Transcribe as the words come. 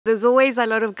There's always a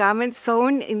lot of garments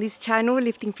sewn in this channel,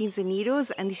 Lifting Pins and Needles,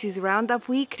 and this is roundup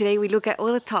week. Today we look at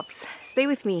all the tops. Stay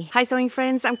with me. Hi sewing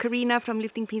friends, I'm Karina from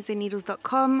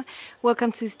liftingpinsandneedles.com.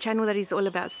 Welcome to this channel that is all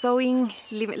about sewing,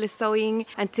 limitless sewing,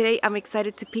 and today I'm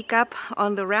excited to pick up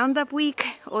on the roundup week,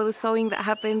 all the sewing that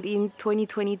happened in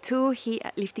 2022 here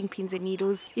at Lifting Pins and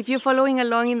Needles. If you're following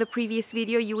along in the previous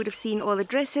video, you would have seen all the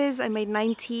dresses. I made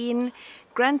 19,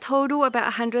 grand total about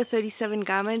 137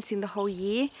 garments in the whole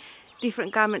year.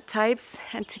 Different garment types,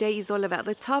 and today is all about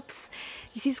the tops.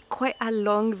 This is quite a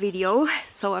long video,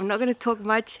 so I'm not going to talk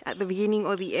much at the beginning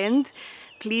or the end.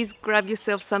 Please grab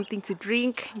yourself something to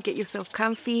drink, get yourself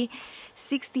comfy.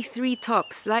 63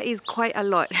 tops, that is quite a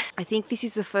lot. I think this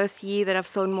is the first year that I've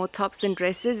sewn more tops than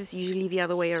dresses. It's usually the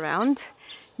other way around.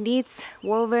 Knits,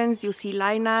 wovens, you'll see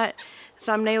line art,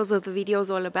 thumbnails of the videos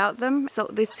all about them. So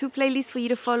there's two playlists for you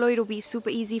to follow. It'll be super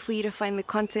easy for you to find the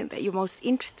content that you're most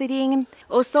interested in.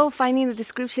 Also, find in the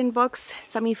description box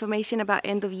some information about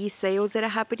end of year sales that are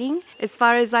happening. As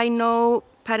far as I know,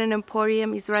 Pattern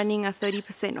Emporium is running a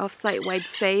 30% off site-wide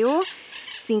sale.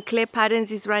 Sinclair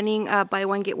Patterns is running buy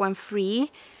one get one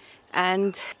free.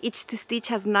 And Itch to Stitch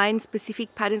has 9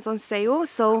 specific patterns on sale,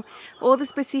 so all the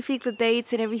specific, the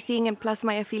dates and everything, and plus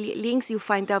my affiliate links you'll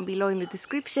find down below in the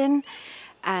description.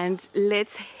 And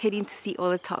let's head in to see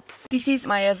all the tops. This is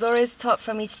my Azores top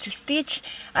from Itch to Stitch.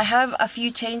 I have a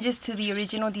few changes to the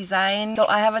original design. So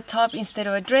I have a top instead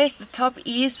of a dress. The top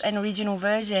is an original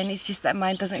version, it's just that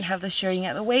mine doesn't have the shirring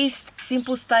at the waist.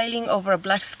 Simple styling over a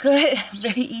black skirt,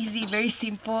 very easy, very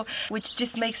simple, which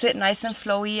just makes it nice and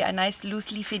flowy, a nice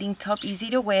loosely fitting top, easy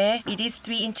to wear. It is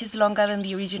 3 inches longer than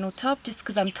the original top just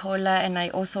because I'm taller and I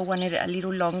also wanted it a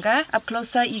little longer. Up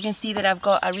closer you can see that I've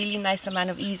got a really nice amount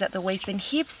of ease at the waist and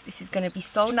hips. This is going to be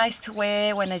so nice to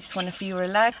wear when I just want to feel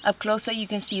relaxed. Up closer you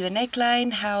can see the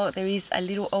neckline, how there is a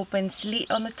little open slit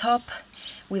on the top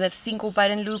with a single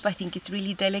button loop. I think it's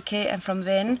really delicate, and from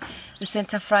then the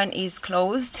center front is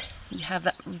closed. You have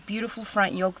that beautiful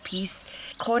front yoke piece,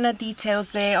 corner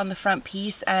details there on the front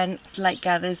piece and slight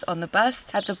gathers on the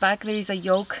bust. At the back there is a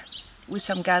yoke with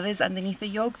some gathers underneath the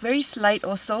yoke, very slight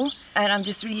also, and I'm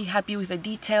just really happy with the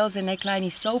details. The neckline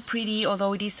is so pretty,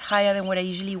 although it is higher than what I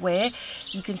usually wear.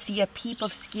 You can see a peep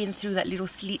of skin through that little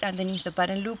slit underneath the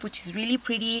button loop, which is really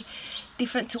pretty,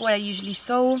 different to what I usually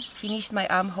sew. Finished my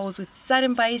armholes with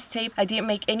satin bias tape. I didn't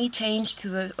make any change to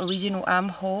the original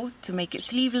armhole to make it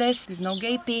sleeveless. There's no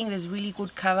gaping, there's really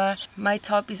good cover. My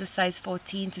top is a size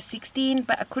 14 to 16,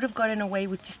 but I could have gotten away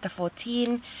with just a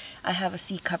 14. I have a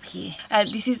C cup here,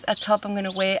 and this is a top I'm going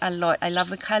to wear a lot. I love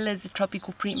the colors, the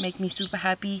tropical print make me super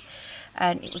happy,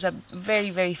 and it was a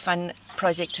very fun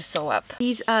project to sew up.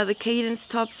 These are the cadence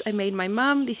tops I made my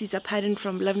mom. This is a pattern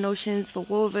from Love Notions for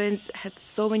wovens. It has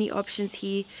so many options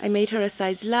here. I made her a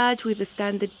size large with a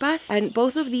standard bust, and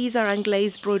both of these are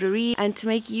unglazed broderie. And to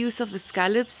make use of the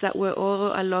scallops that were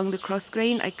all along the cross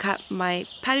grain, I cut my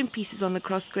pattern pieces on the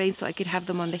cross grain so I could have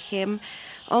them on the hem,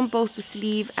 on both the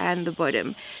sleeve and the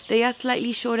bottom. They are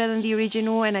slightly shorter than the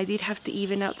original, and I did have to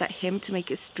even out that hem to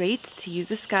make it straight to use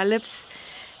the scallops.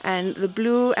 And the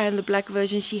blue and the black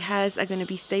version she has are going to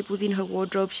be staples in her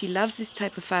wardrobe. She loves this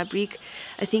type of fabric.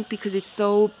 I think because it's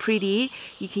so pretty,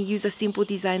 you can use a simple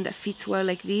design that fits well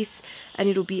like this, and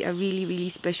it'll be a really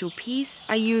special piece.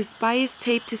 I used bias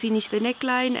tape to finish the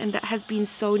neckline, and that has been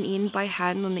sewn in by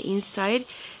hand on the inside.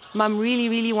 Mum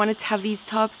really wanted to have these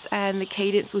tops, and the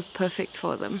cadence was perfect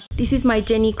for them. This is my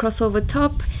Jenny crossover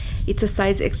top. It's a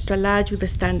size extra large with a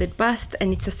standard bust,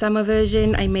 and it's a summer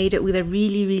version. I made it with a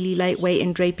really lightweight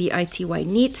and drapey ITY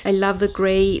knit. I love the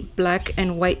grey, black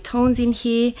and white tones in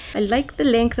here. I like the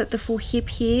length at the full hip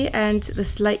here and the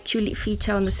slight tulip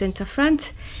feature on the center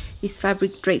front. This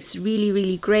fabric drapes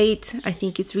really great. I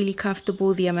think it's really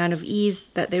comfortable, the amount of ease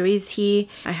that there is here.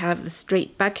 I have the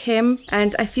straight back hem,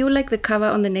 and I feel like the cover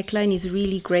on the neckline is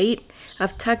really great.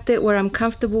 I've tucked it where I'm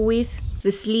comfortable with.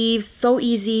 The sleeves, so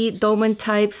easy, dolman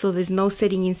type, so there's no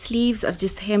setting in sleeves. I've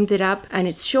just hemmed it up and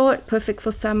it's short, perfect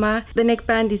for summer. The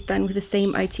neckband is done with the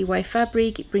same ITY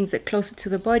fabric. It brings it closer to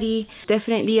the body.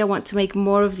 Definitely I want to make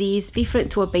more of these,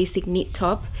 different to a basic knit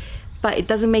top, but it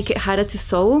doesn't make it harder to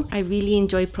sew. I really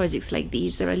enjoy projects like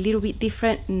these. They're a little bit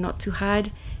different, not too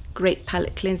hard. Great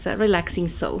palette cleanser, relaxing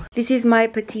sew. This is my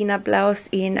patina blouse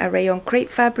in a rayon crepe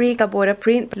fabric, the border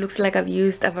print. Looks like I've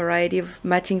used a variety of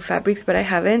matching fabrics, but I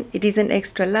haven't. It is an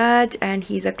extra large, and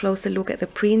here's a closer look at the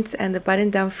prints and the button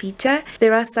down feature.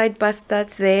 There are side bust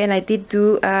studs there, and I did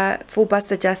do a full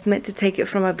bust adjustment to take it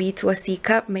from a B to a C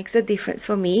cup. Makes a difference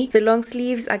for me. The long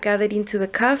sleeves are gathered into the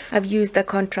cuff. I've used a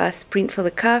contrast print for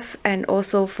the cuff and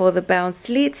also for the bound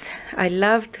slits. I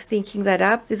loved thinking that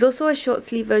up. There's also a short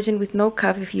sleeve version with no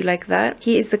cuff if you you like that.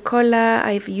 Here is the collar.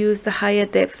 I've used the higher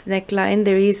depth neckline.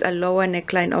 There is a lower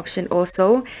neckline option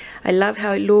also. I love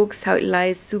how it looks, how it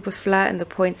lies super flat and the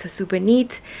points are super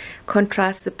neat.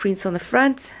 Contrast the prints on the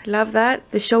front. Love that.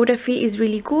 The shoulder fit is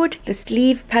really good. The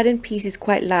sleeve pattern piece is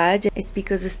quite large. It's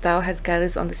because the style has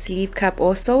gathers on the sleeve cap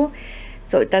also.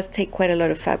 So it does take quite a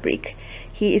lot of fabric.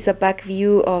 Here is a back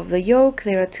view of the yoke.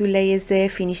 There are 2 layers there,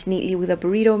 finished neatly with a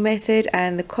burrito method,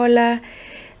 and the collar.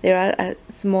 There are a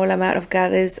small amount of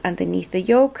gathers underneath the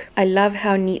yoke. I love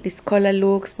how neat this collar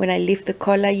looks. When I lift the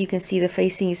collar, you can see the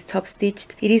facing is top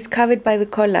stitched. It is covered by the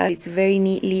collar. It's very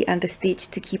neatly under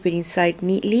stitched to keep it inside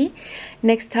neatly.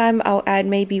 Next time I'll add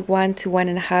maybe 1 to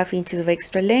 1.5 inches of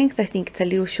extra length. I think it's a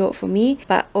little short for me,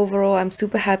 but overall I'm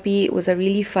super happy. It was a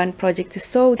really fun project to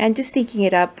sew, and just thinking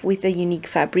it up with a unique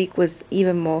fabric was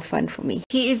even more fun for me.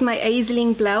 Here is my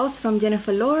Aisling blouse from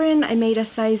Jennifer Lauren. I made a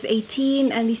size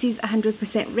 18 and this is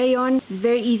 100% rayon. It's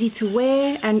very easy to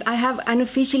wear, and I have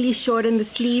unofficially shortened the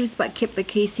sleeves but kept the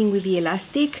casing with the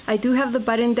elastic. I do have the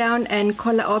button down and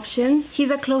collar options. Here's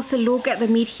a closer look at the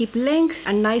mid hip length.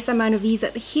 A nice amount of ease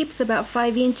at the hips, about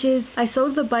 5 inches. I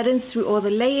sewed the buttons through all the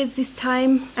layers this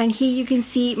time, and here you can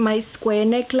see my square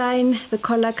neckline. The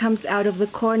collar comes out of the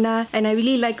corner, and I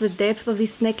really like the depth of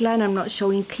this neckline. I'm not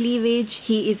showing cleavage.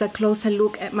 Here is a closer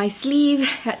look at my sleeve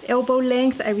at elbow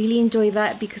length. I really enjoy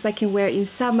that because I can wear it in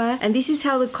summer. And this is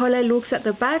how the collar looks at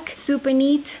the back. Super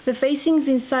neat. The facings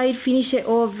inside finish it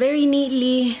all very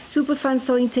neatly. Super fun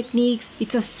sewing techniques.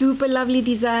 It's a super lovely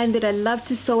design that I love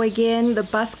to sew again. The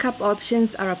bust cup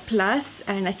options are a plus,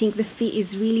 and I think the fit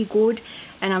is really good,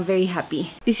 and I'm very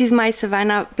happy. This is my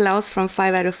Savannah blouse from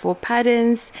 5 out of 4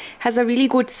 patterns. Has a really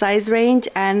good size range,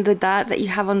 and the dart that you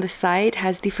have on the side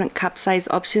has different cup size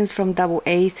options from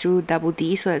AA through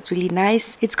DD, so that's really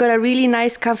nice. It's got a really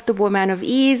nice comfortable amount of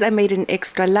ease. I made an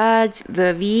extra large.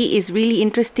 The V is really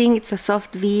interesting. It's a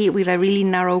soft V with a really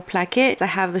narrow placket. I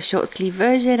have the short sleeve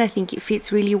version. I think it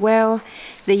fits really well.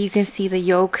 There you can see the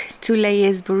yoke, 2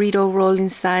 layers burrito roll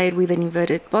inside with an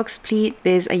inverted box pleat.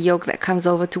 There's a yoke that comes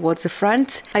over towards the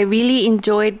front. I really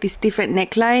enjoyed this different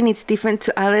neckline. It's different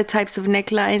to other types of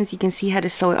necklines. You can see how to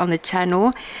sew it on the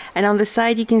channel, and on the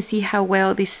side you can see how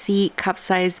well this C cup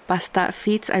size bust dart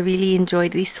fits. I really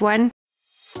enjoyed this one.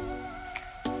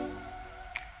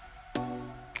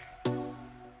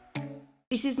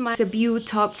 This is my debut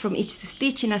top from Itch to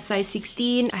Stitch in a size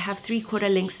 16. I have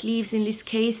 3/4 length sleeves in this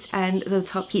case, and the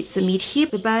top hits the mid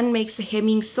hip. The band makes the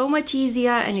hemming so much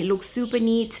easier and it looks super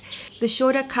neat. The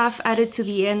shorter cuff added to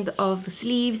the end of the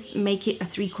sleeves make it a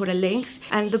 3/4 length,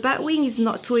 and the bat wing is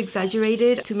not too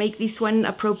exaggerated. To make this one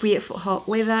appropriate for hot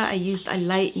weather, I used a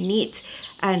light knit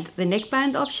and the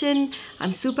neckband option.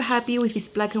 I'm super happy with this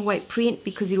black and white print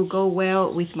because it'll go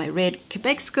well with my red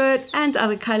Quebec skirt and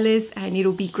other colors, and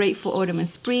it'll be great for autumn and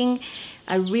spring.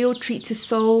 A real treat to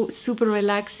sew, super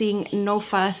relaxing, no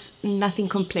fuss, nothing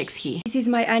complex here. This is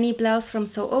my Annie blouse from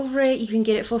Sew Over It. You can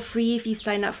get it for free if you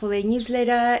sign up for their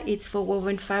newsletter. It's for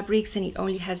woven fabrics and it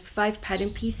only has 5 pattern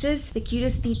pieces. The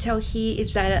cutest detail here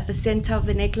is that at the center of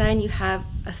the neckline you have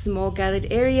a small gathered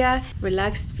area,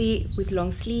 relaxed fit with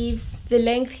long sleeves. The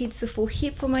length hits the full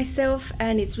hip for myself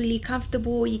and it's really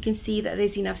comfortable. You can see that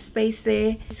there's enough space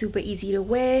there, super easy to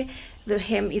wear. The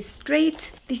hem is straight.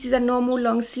 This is a normal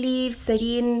long sleeve set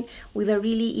in with a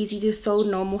really easy to sew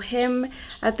normal hem.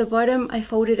 At the bottom I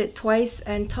folded it twice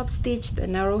and top stitched a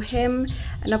narrow hem,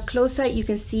 and up closer you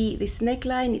can see this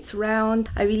neckline. It's round.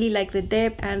 I really like the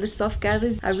depth, and the soft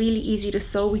gathers are really easy to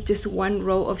sew with just 1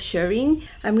 row of shirring.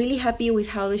 I'm really happy with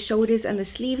how the shoulders and the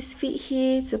sleeves fit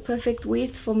here. It's a perfect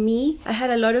width for me. I had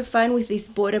a lot of fun with this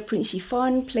border print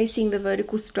chiffon, placing the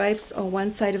vertical stripes on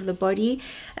one side of the body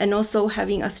and also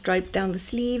having a stripe down the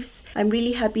sleeves. I'm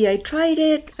really happy I tried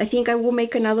it. I think I will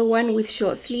make another one with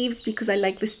short sleeves because I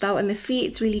like the style and the fit.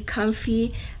 It's really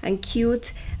comfy and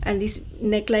cute, and this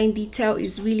neckline detail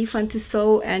is really fun to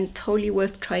sew and totally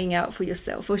worth trying out for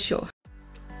yourself for sure.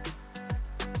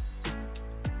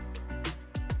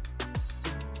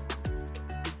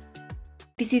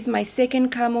 This is my second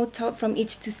camo top from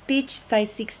Itch to Stitch,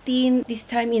 size 16, this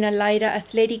time in a lighter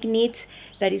athletic knit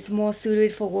that is more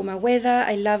suited for warmer weather.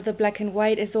 I love the black and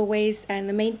white as always, and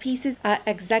the main pieces are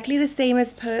exactly the same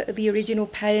as per the original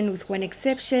pattern with one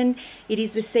exception. It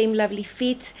is the same lovely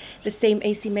fit, the same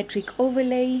asymmetric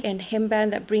overlay and hemband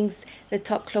that brings the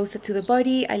top closer to the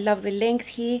body. I love the length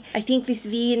here. I think this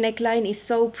V neckline is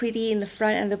so pretty in the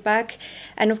front and the back,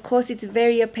 and of course it's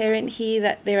very apparent here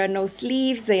that there are no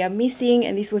sleeves. They are missing,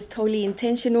 and this was totally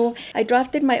intentional. I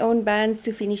drafted my own bands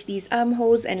to finish these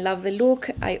armholes and love the look.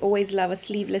 I always love a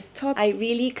sleeveless top. I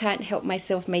really can't help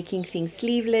myself making things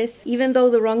sleeveless. Even though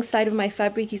the wrong side of my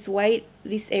fabric is white,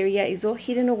 This area is all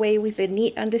hidden away with the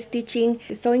neat understitching.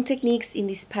 The sewing techniques in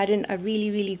this pattern are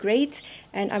really great,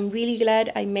 and I'm really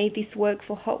glad I made this work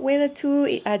for hot weather too.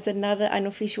 It adds another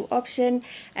unofficial option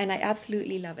and I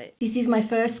absolutely love it. This is my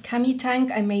first cami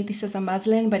tank. I made this as a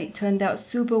muslin, but it turned out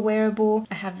super wearable.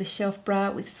 I have the shelf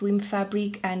bra with swim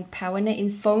fabric and power net in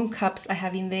foam cups I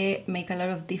have in there make a lot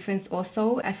of difference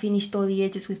also. I finished all the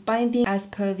edges with binding as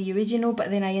per the original,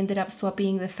 but then I ended up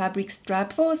swapping the fabric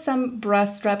straps for some bra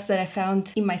straps that I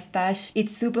found in my stash.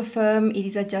 It's super firm, it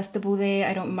is adjustable there.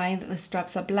 I don't mind that the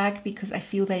straps are black because I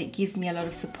feel that it gives me a lot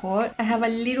of support. I have a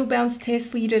little bounce test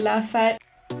for you to laugh at.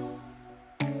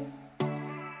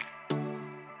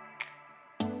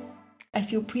 I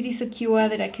feel pretty secure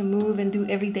that I can move and do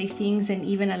everyday things and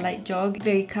even a light jog.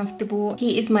 Very comfortable.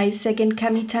 Here is my second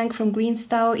cami tank from Green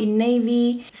Style in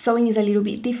navy. Sewing is a little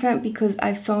bit different because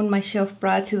I've sewn my shelf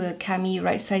bra to the cami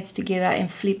right sides together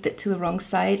and flipped it to the wrong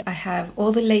side. I have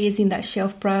all the layers in that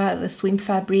shelf bra, the swim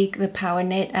fabric, the power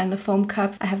net and the foam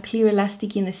cups. I have clear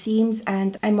elastic in the seams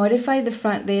and I modified the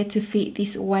front there to fit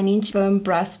this 1-inch firm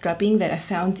bra strapping that I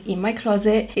found in my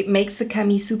closet. It makes the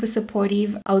cami super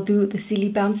supportive. I'll do the silly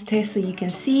bounce test so you can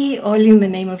see, all in the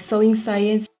name of sewing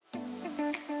science.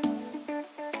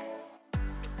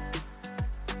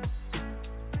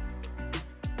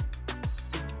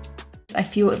 I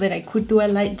feel that I could do a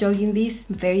light jog in this.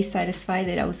 I'm very satisfied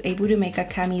that I was able to make a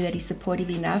cami that is supportive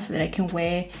enough that I can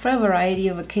wear for a variety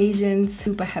of occasions.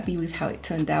 Super happy with how it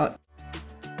turned out.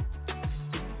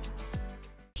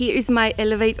 Here is my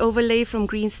Elevate overlay from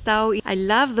Green Style. I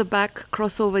love the back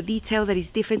crossover detail that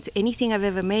is different to anything I've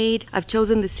ever made. I've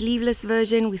chosen the sleeveless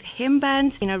version with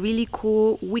hembands in a really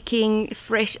cool, wicking,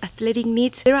 fresh, athletic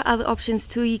knit. There are other options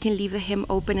too. You can leave the hem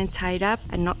open and tied up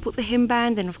and not put the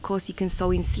hemband, and of course you can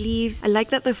sew in sleeves. I like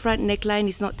that the front neckline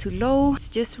is not too low. It's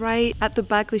just right. At the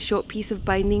back, the short piece of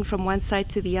binding from one side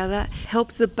to the other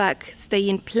helps the back stay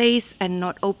in place and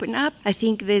not open up. I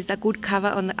think there's a good cover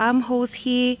on the armholes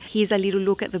here. Here's a little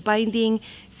look at the binding.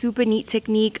 Super neat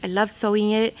technique. I love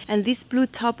sewing it, and this blue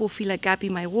top will fill a gap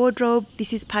in my wardrobe.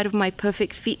 This is part of my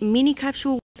perfect fit mini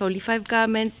capsule. It's only 5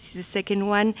 garments. This is the second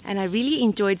one, and I really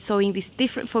enjoyed sewing this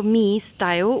different for me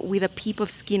style with a peep of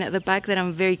skin at the back that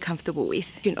I'm very comfortable with.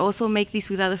 You can also make this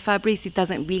with other fabrics. It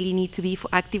doesn't really need to be for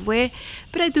activewear,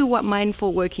 but I do want mine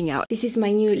for working out. This is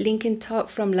my new Lincoln top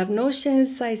from Love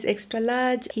Notions, size extra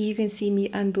large. Here you can see me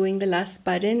undoing the last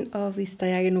button of this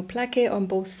diagonal placket on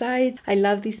both sides. I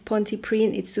love this ponte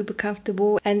print. It's super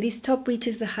comfortable, and this top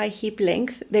reaches the high hip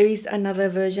length. There is another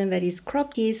version that is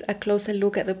cropped. Here's a closer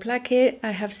look at the placket.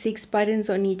 I have 6 buttons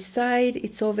on each side.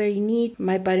 It's all very neat.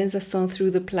 My buttons are sewn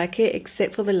through the placket,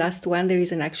 except for the last one. There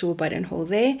is an actual buttonhole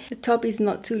there. The top is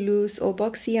not too loose or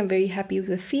boxy. I'm very happy with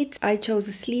the fit. I chose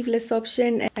the sleeveless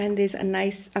option, and there's a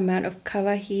nice amount of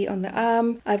cover here on the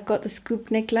arm. I've got the scoop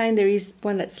neckline. There is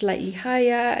one that's slightly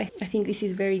higher. I think this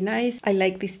is very nice. I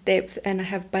like this depth, and I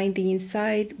have binding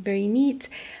inside. Very neat.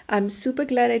 I'm super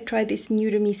glad I tried this new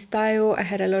to me style. I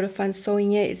had a lot of fun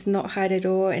sewing it. It's not hard at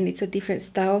all, and it's a different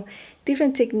style,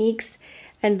 different techniques,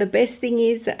 and the best thing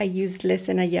is that I used less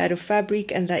than a yard of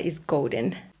fabric, and that is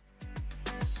golden.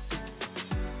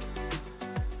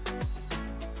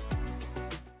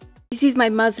 This is my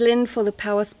muslin for the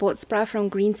Power Sports bra from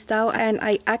Green Style, and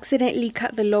I accidentally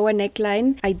cut the lower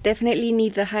neckline. I definitely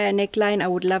need the higher neckline. I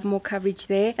would love more coverage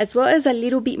there, as well as a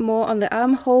little bit more on the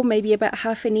armhole, maybe about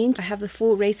 1/2 inch. I have the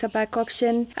full racer back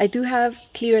option. I do have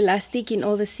clear elastic in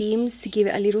all the seams to give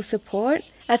it a little support.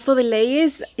 As for the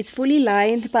layers, it's fully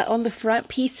lined, but on the front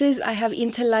pieces I have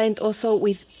interlined also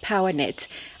with power net.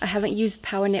 I haven't used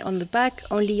power net on the back,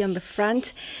 only on the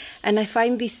front, and I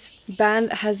find this band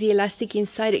that has the elastic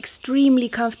inside extremely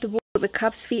comfortable. The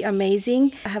cups fit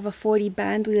amazing. I have a 40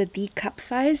 band with a D cup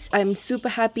size. I'm super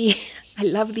happy. I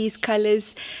love these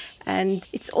colors, and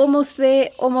it's almost there,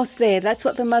 almost there. That's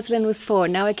what the muslin was for.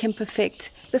 Now I can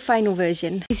perfect the final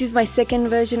version. This is my second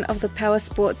version of the Power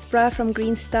Sports bra from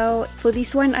Green Style. For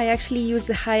this one, I actually used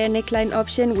the higher neckline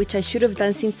option, which I should have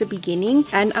done since the beginning,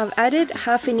 and I've added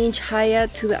 1/2 inch higher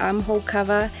to the armhole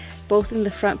cover, both in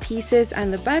the front pieces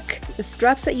and the back. The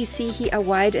straps that you see here are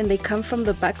wide, and they come from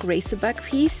the back racer back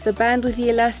piece. The band with the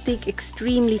elastic,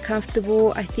 extremely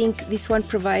comfortable. I think this one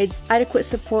provides adequate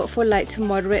support for light to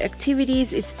moderate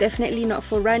activities. It's definitely not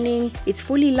for running. It's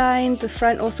fully lined. The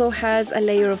front also has a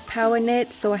layer of power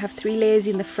net, so I have 3 layers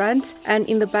in the front, and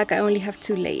in the back I only have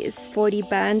 2 layers. 40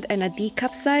 band and a D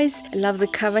cup size. I love the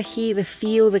cover here, the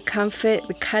feel, the comfort,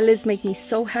 the colors make me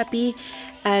so happy,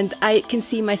 and I can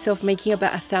see myself making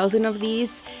about 1,000 of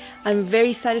these. I'm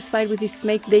very satisfied with this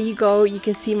make. There you go, you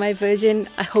can see my version.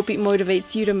 I hope it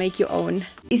motivates you to make your own.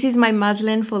 This is my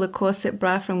muslin for the corset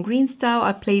bra from Green Style.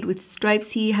 I played with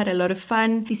stripes here, had a lot of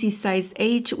fun. This is size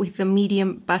H with the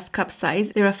medium bust cup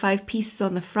size. There are 5 pieces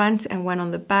on the front and 1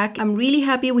 on the back. I'm really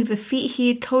happy with the fit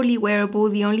here, totally wearable.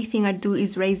 The only thing I do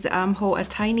is raise the armhole a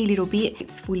tiny little bit.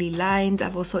 It's fully lined.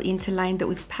 I've also interlined it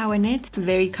with power knit.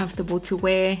 Very comfortable to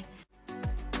wear.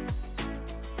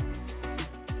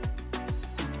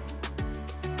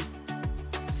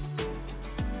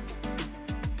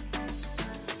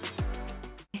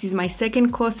 This is my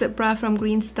second corset bra from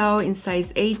Green Style in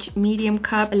size H, medium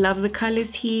cup. I love the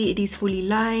colors here. It is fully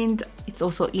lined. It's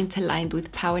also interlined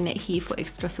with power knit here for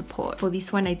extra support. For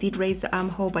this one, I did raise the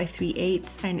armhole by 3/8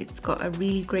 and it's got a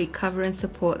really great cover and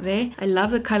support there. I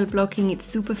love the color blocking. It's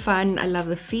super fun. I love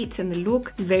the fit and the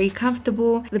look. Very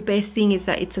comfortable. The best thing is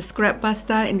that it's a scrap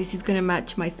buster and this is going to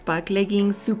match my Spark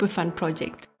leggings. Super fun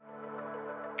project.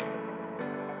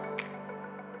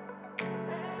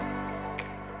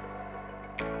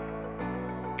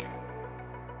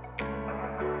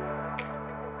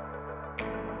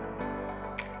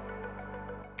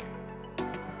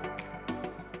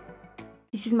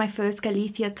 This is my first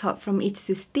Galicia top from Itch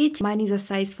to Stitch. Mine is a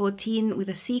size 14 with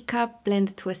a C cup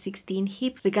blended to a 16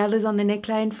 hips. The gathers on the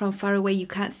neckline, from far away you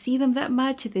can't see them that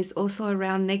much. There's also a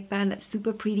round neckband that's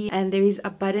super pretty, and there is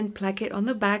a button placket on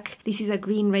the back. This is a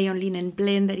green rayon linen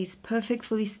blend that is perfect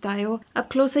for this style. Up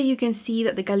closer you can see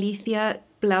that the Galicia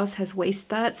blouse has waist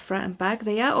studs front and back.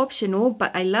 They are optional, but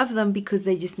I love them because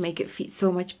they just make it fit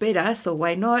so much better, so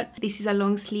why not? This is a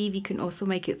long sleeve. You can also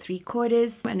make it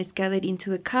 3/4 and it's gathered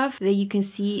into the cuff. There you can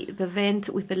see the vent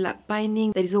with the lap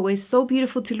binding that is always so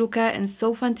beautiful to look at and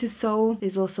so fun to sew.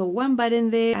 There's also 1 button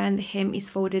there and the hem is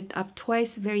folded up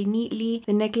twice very neatly.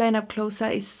 The neckline up closer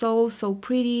is so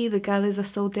pretty. The gathers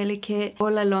are so delicate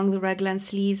all along the raglan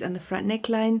sleeves and the front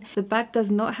neckline. The back does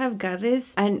not have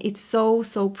gathers and it's so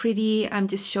pretty. I'm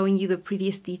just showing you the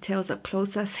prettiest details up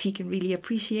closer so you can really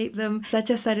appreciate them. Such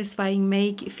a satisfying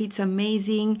make. It fits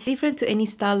amazing, different to any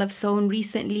style I've sewn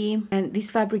recently, and this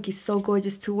fabric is so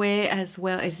gorgeous to wear, as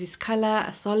well as this color,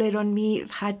 a solid on me,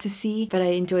 hard to see, but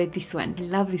I enjoyed this one.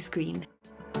 Love this green.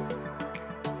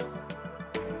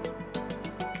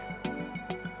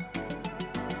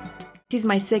 This is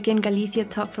my second Galicia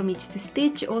top from Itch to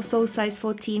Stitch, also size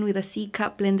 14 with a C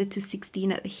cup blended to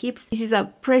 16 at the hips. This is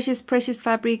a precious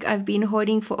fabric I've been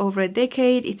hoarding for over a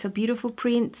decade. It's a beautiful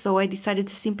print, so I decided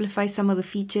to simplify some of the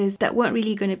features that weren't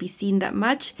really going to be seen that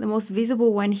much. The most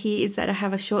visible one here is that I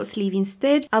have a short sleeve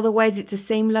instead. Otherwise, it's the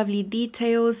same lovely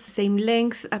details, same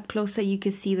length. Up closer you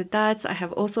can see the dots. I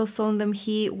have also sewn them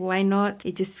here. Why not?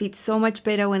 It just fits so much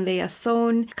better when they are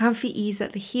sewn. Comfy ease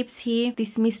at the hips here.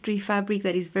 This mystery fabric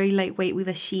that is very lightweight with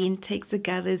a sheen takes the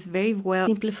gathers very well,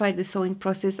 simplified the sewing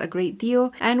process a great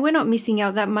deal, and we're not missing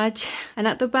out that much. And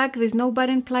at the back there's no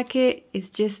button placket,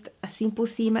 it's just a simple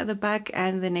seam at the back,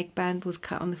 and the neckband was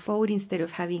cut on the fold instead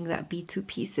of having that B2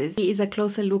 pieces. Here is a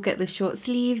closer look at the short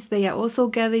sleeves. They are also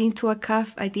gathered into a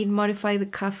cuff. I did modify the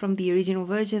cuff from the original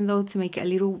version though to make it a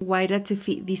little wider to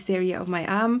fit this area of my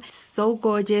arm. It's so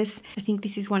gorgeous. I think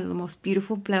this is one of the most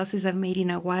beautiful blouses I've made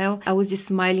in a while. I was just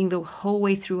smiling the whole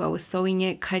way through. I was sewing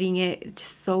it, cutting it. It's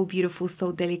just so beautiful,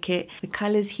 so delicate. The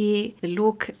colors here, the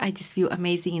look, I just feel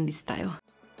amazing in this style.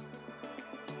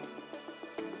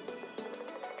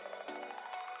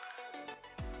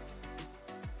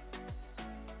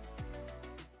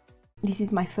 This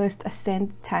is my first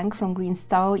Ascent tank from Green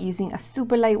Style using a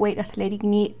super lightweight athletic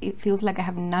knit. It feels like I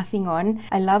have nothing on.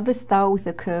 I love the style with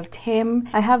the curved hem.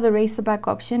 I have the racer back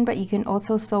option, but you can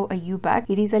also sew a U-back.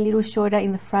 It is a little shorter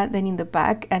in the front than in the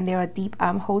back, and there are deep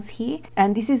armholes here.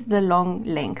 And this is the long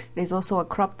length. There's also a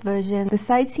cropped version. The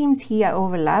side seams here are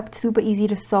overlapped. Super easy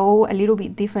to sew, a little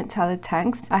bit different to other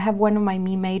tanks. I have one of my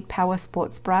Me-Made Power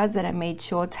Sports bras that I made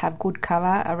sure to have good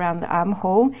cover around the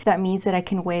armhole. That means that I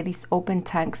can wear this open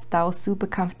tank style super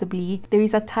comfortably. There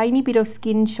is a tiny bit of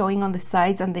skin showing on the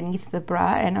sides underneath the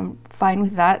bra, and I'm fine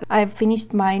with that. I've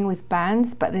finished mine with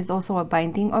bands, but there's also a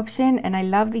binding option, and I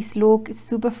love this look. It's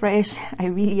super fresh. I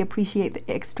really appreciate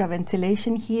the extra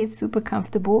ventilation here. It's super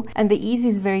comfortable, and the ease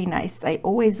is very nice. I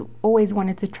always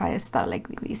wanted to try a style like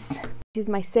this. This is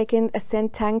my second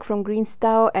Ascent tank from Green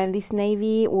Style, and this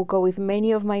navy will go with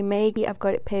many of my make. I've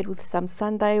got it paired with some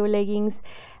sundial leggings,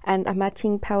 and a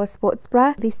matching power sports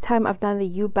bra. This time I've done the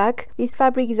U-back. This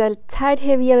fabric is a tad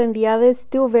heavier than the others,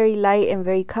 still very light and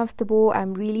very comfortable.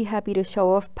 I'm really happy to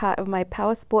show off part of my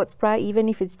power sports bra, even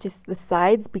if it's just the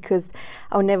sides, because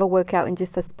I'll never work out in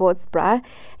just a sports bra.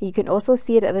 You can also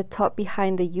see it at the top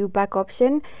behind the U-back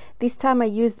option. This time I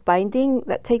used binding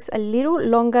that takes a little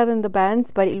longer than the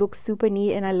bands, but it looks super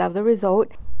neat and I love the result.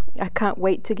 I can't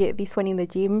wait to get this one in the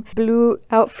gym. Blue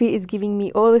outfit is giving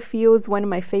me all the feels, one of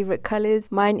my favorite colors.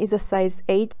 Mine is a size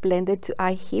 8 blended to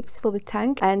eye hips for the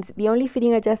tank, and the only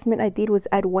fitting adjustment I did was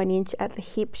add 1 inch at the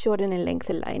hip, shorten and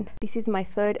lengthen line. This is my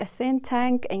third Ascend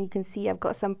tank, and you can see I've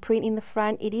got some print in the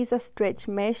front. It is a stretch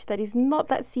mesh that is not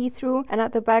that see-through, and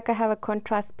at the back I have a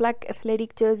contrast black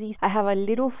athletic jersey. I have a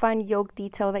little fun yoke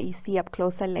detail that you see up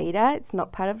closer later. It's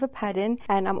not part of the pattern,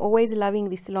 and I'm always loving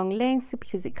this long length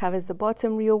because it covers the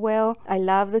bottom real well. I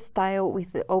love the style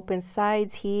with the open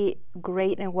sides here.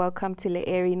 Great and welcome to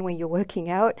layering when you're working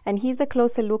out. And here's a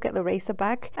closer look at the racer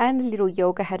back and the little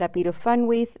yoke I had a bit of fun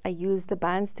with. I used the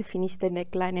bands to finish the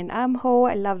neckline and armhole.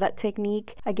 I love that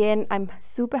technique. Again, I'm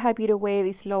super happy to wear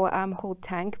this lower armhole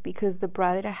tank because the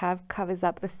bra that I have covers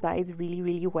up the sides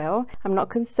really well. I'm not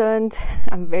concerned.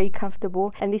 I'm very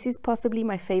comfortable, and this is possibly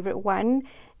my favorite one.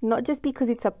 Not just because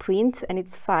it's a print and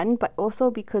it's fun, but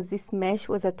also because this mesh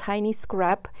was a tiny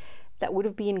scrap that would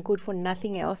have been good for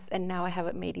nothing else, and now I have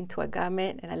it made into a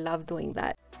garment, and I love doing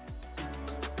that.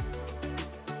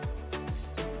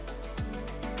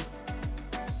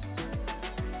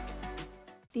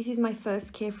 This is my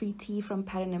first carefree tee from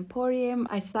Pattern Emporium.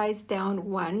 I sized down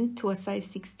 1 to a size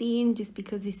 16 just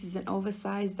because this is an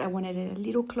oversized. I wanted it a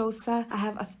little closer. I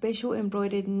have a special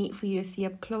embroidered knit for you to see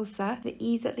up closer. The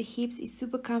ease at the hips is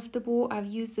super comfortable. I've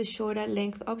used the shorter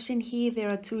length option here. There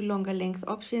are 2 longer length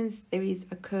options. There is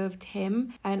a curved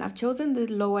hem, and I've chosen the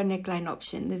lower neckline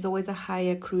option. There's always a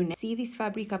higher crew neck. See this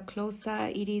fabric up closer?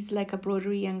 It is like a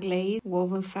broderie anglaise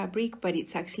woven fabric, but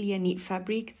it's actually a knit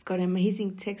fabric. It's got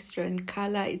amazing texture and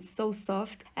color. It's so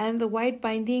soft, and the wide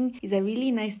binding is a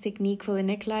really nice technique for the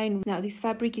neckline. Now this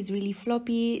fabric is really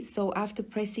floppy, so after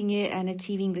pressing it and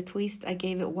achieving the twist, I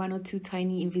gave it 1 or 2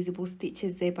 tiny invisible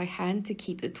stitches there by hand to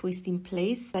keep the twist in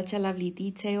place. Such a lovely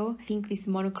detail. I think this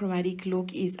monochromatic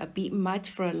look is a bit much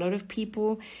for a lot of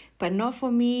people, but not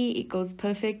for me. It goes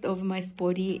perfect over my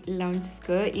sporty lounge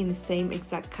skirt in the same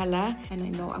exact color, and I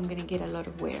know I'm gonna get a lot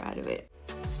of wear out of it.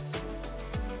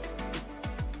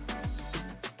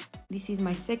 This is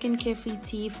my second carefree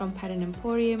tee from Pattern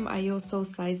Emporium. I also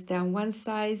sized down 1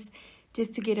 size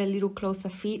just to get a little closer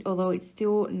fit, although it's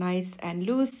still nice and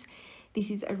loose. This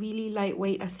is a really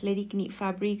lightweight athletic knit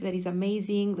fabric that is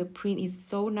amazing. The print is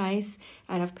so nice,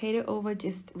 and I've paired it over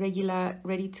just regular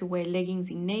ready to wear leggings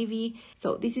in navy.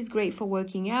 So this is great for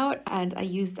working out, and I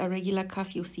used a regular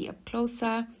cuff you'll see up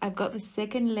closer. I've got the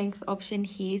second length option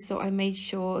here, so I made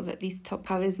sure that this top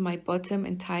covers my bottom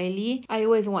entirely. I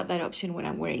always want that option when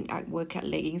I'm wearing workout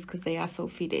leggings because they are so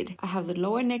fitted. I have the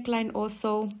lower neckline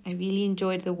also. I really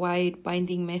enjoyed the wide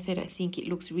binding method. I think it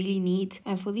looks really neat,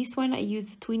 and for this one I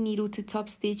used the twin needle to top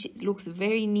stitch. It looks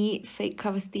very neat, fake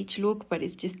cover stitch look, but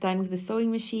it's just done with the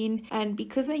sewing machine. And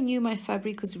because I knew my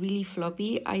fabric was really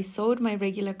floppy, I sewed my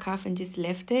regular cuff and just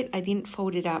left it. I didn't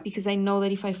fold it up because I know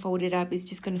that if I fold it up, it's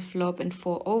just going to flop and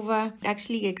fall over. It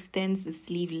actually extends the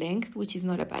sleeve length, which is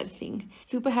not a bad thing.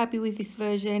 Super happy with this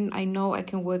version. I know I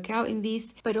can work out in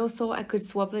this, but also I could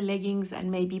swap the leggings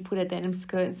and maybe put a denim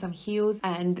skirt and some heels,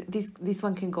 and this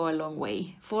one can go a long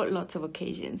way for lots of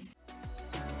occasions.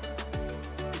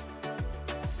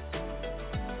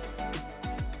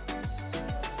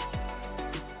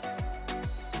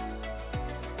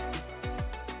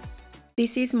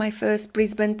 This is my first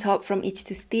Brisbane top from Itch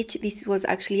to Stitch. This was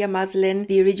actually a muslin.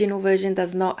 The original version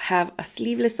does not have a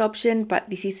sleeveless option, but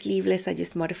this is sleeveless. I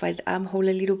just modified the armhole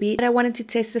a little bit. But I wanted to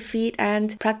test the fit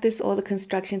and practice all the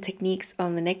construction techniques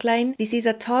on the neckline. This is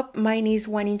a top. Mine is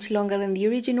 1 inch longer than the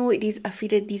original. It is a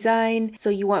fitted design, so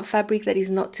you want fabric that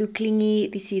is not too clingy.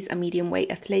 This is a medium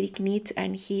weight athletic knit,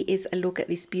 and here is a look at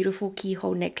this beautiful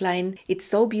keyhole neckline. It's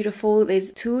so beautiful.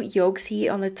 There's 2 yokes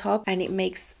here on the top, and it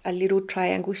makes a little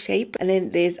triangle shape, and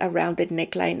then there's a rounded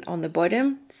neckline on the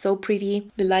bottom. So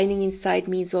pretty. The lining inside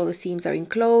means all the seams are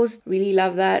enclosed. Really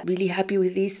love that. Really happy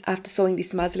with this. After sewing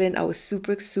this muslin, I was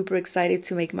super excited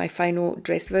to make my final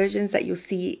dress versions that you'll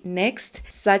see next.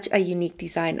 Such a unique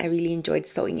design. I really enjoyed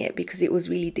sewing it because it was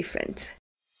really different.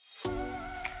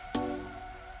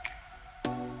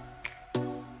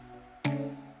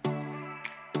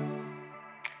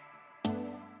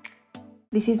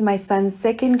 This is my son's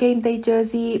second game day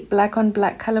jersey, black on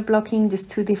black color blocking, just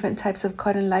two different types of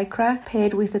cotton lycra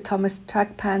paired with the Thomas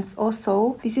track pants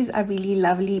also. This is a really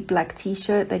lovely black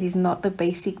t-shirt that is not the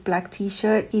basic black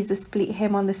t-shirt. He's a split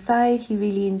hem on the side. He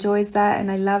really enjoys that and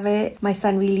I love it. My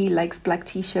son really likes black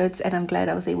t-shirts and I'm glad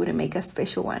I was able to make a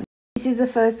special one. This is the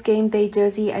first game day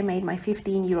jersey I made my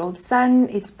 15-year-old son.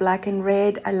 It's black and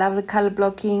red. I love the color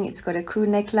blocking. It's got a crew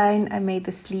neckline. I made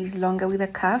the sleeves longer with a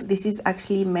cuff. This is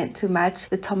actually meant to match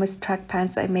the Thomas track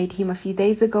pants I made him a few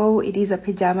days ago. It is a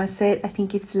pajama set. I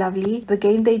think it's lovely. The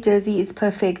game day jersey is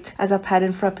perfect as a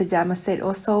pattern for a pajama set.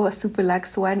 Also a super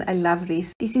lax one. I love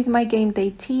this. This is my game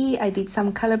day tee. I did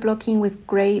some color blocking with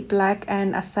grey, black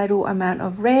and a subtle amount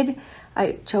of red.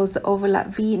 I chose the overlap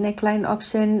V neckline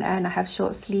option and I have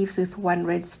short sleeves with one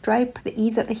red stripe. The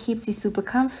ease at the hips is super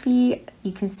comfy.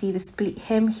 You can see the split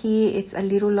hem here. It's a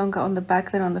little longer on the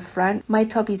back than on the front. My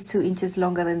top is 2 inches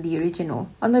longer than the original.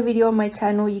 On the video on my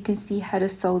channel, you can see how to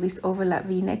sew this overlap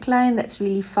V neckline. That's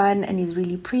really fun and is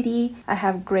really pretty. I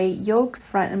have grey yokes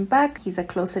front and back. Here's a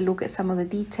closer look at some of the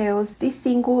details. This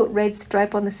single red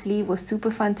stripe on the sleeve was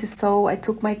super fun to sew. I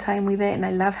took my time with it and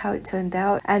I love how it turned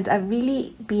out. And I've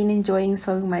really been enjoying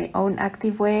sewing my own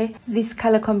activewear. This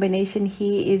color combination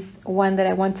here is one that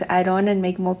I want to add on and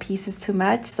make more pieces to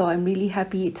match, so I'm really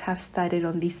happy to have started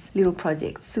on this little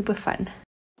project. Super fun.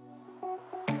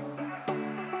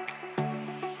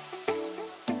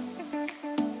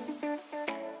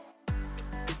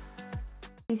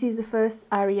 This is the first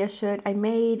Aria shirt I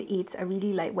made. It's a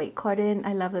really lightweight cotton.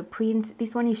 I love the print.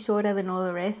 This one is shorter than all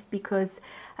the rest because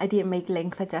I didn't make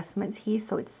length adjustments here,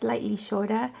 so it's slightly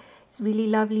shorter. It's really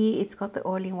lovely. It's got the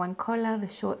all-in-one collar, the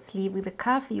short sleeve with the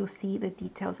cuff. You'll see the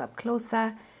details up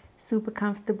closer. Super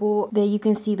comfortable. There you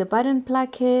can see the button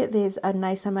placket. There's a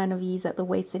nice amount of ease at the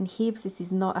waist and hips. This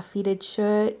is not a fitted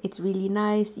shirt. It's really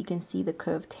nice. You can see the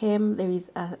curved hem. There is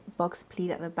a box pleat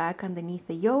at the back underneath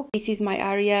the yoke. This is my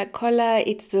Aria collar.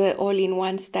 It's the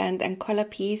all-in-one stand and collar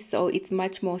piece, so it's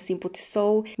much more simple to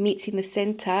sew. Meets in the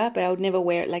center, but I would never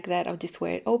wear it like that. I'll just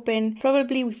wear it open,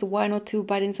 probably with 1 or 2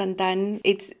 buttons undone.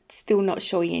 It's still not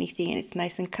showing anything and it's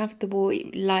nice and comfortable.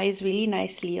 It lies really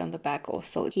nicely on the back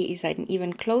also. Here is an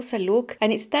even closer look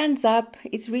and it stands up.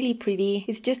 It's really pretty.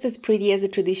 It's just as pretty as a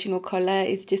traditional collar.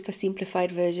 It's just a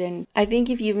simplified version. I think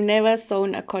if you've never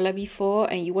sewn a collar before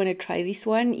and you want to try this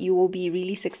one, you will be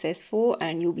really successful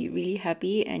and you'll be really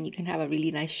happy and you can have a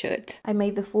really nice shirt. I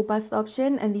made the full bust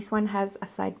option and this one has a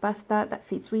side buster that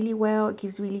fits really well. It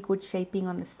gives really good shaping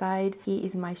on the side. Here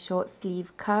is my short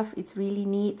sleeve cuff. It's really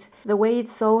neat. The way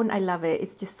it's sewn, I love it.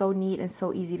 It's just so neat and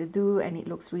so easy to do and it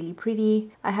looks really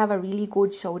pretty. I have a really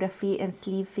good shoulder fit and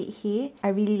sleeve fit here. I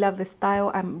really love the style.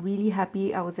 I'm really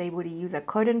happy I was able to use a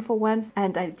cotton for once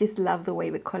and I just love the way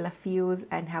the collar feels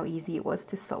and how easy it was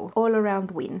to sew. All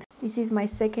around win. This is my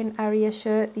second Aria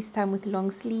shirt, this time with long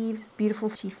sleeves, beautiful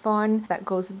chiffon that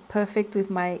goes perfect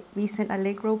with my recent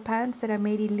Allegro pants that I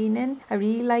made in linen. I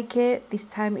really like it. This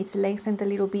time it's lengthened a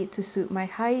little bit to suit my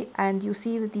height and you'll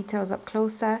see the details up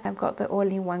closer. I've got the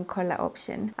all-in-one collar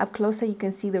option. Up closer you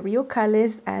can see the real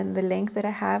colors and the length that I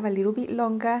have a little bit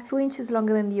longer, 2 inches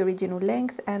longer than the original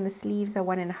length, and the sleeves are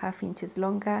 1.5 inches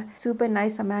longer. Super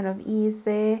nice amount of ease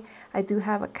there. I do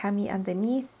have a cami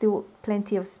underneath, still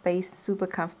plenty of space, super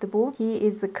comfortable. Here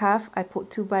is the cuff. I put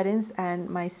 2 buttons and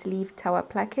my sleeve tower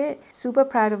placket. Super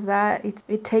proud of that.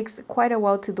 It takes quite a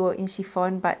while to do it in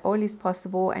chiffon, but all is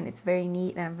possible and it's very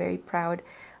neat and I'm very proud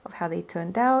of how they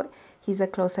turned out. Here's a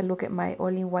closer look at my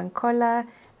all-in-one collar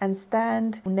and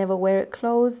stand. Never wear it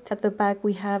closed. At the back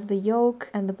we have the yoke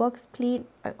and the box pleat,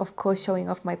 of course showing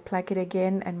off my placket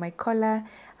again and my collar.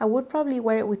 I would probably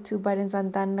wear it with 2 buttons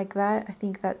undone like that. I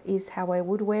think that is how I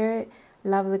would wear it.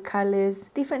 Love the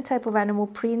colors. Different type of animal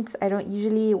prints. I don't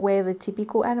usually wear the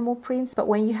typical animal prints, but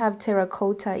when you have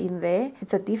terracotta in there,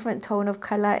 it's a different tone of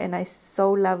color and I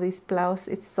so love this blouse.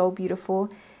 It's so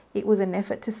beautiful. It was an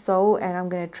effort to sew and I'm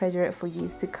going to treasure it for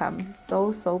years to come.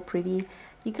 So pretty.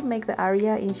 You can make the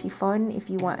Aria in chiffon if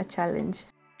you want a challenge.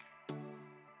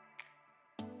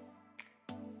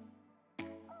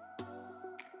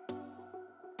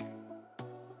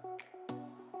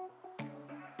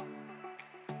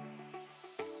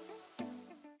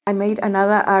 I made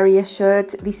another Aria shirt.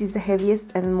 This is the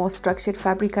heaviest and more structured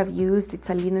fabric I've used. It's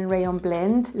a linen rayon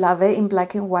blend. Love it in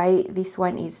black and white. This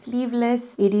one is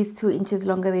sleeveless. It is 2 inches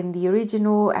longer than the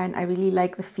original and I really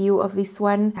like the feel of this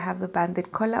one. I have the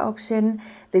banded collar option.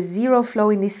 There's zero flow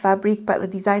in this fabric, but the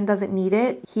design doesn't need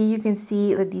it. Here you can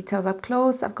see the details up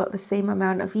close. I've got the same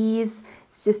amount of ease.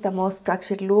 It's just a more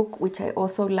structured look, which I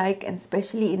also like, and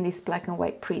especially in this black and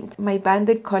white print. My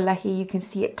banded collar here, you can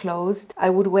see it closed. I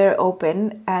would wear it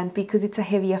open, and because it's a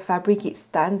heavier fabric, it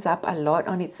stands up a lot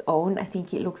on its own. I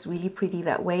think it looks really pretty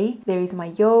that way. There is my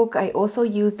yoke. I also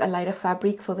used a lighter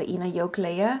fabric for the inner yoke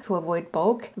layer to avoid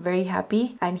bulk. Very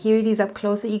happy. And here it is up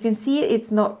closer. You can see it's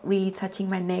not really touching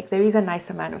my neck. There is a nice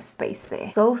amount of space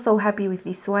there. So happy with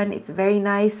this one. It's very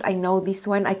nice. I know this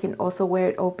one I can also wear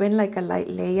it open like a light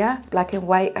layer. Black and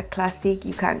white, a classic,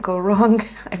 you can't go wrong.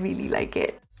 I really like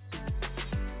it.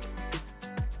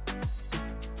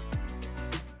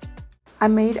 I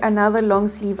made another long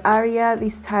sleeve aria,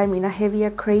 this time in a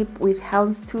heavier crepe with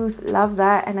houndstooth. Love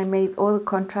that. And I made all the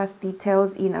contrast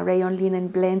details in a rayon linen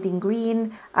blend in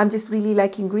green. I'm just really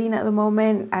liking green at the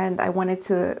moment, and I wanted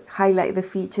to highlight the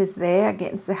features there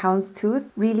against the houndstooth.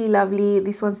 Really lovely.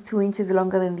 This one's 2 inches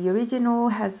longer than the original,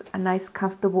 has a nice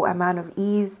comfortable amount of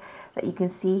ease that you can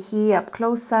see here up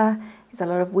closer. There's a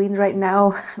lot of wind right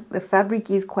now. The fabric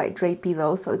is quite drapey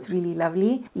though, so it's really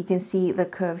lovely. You can see the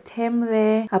curved hem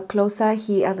there. Up closer,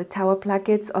 here are the tower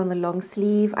plackets on the long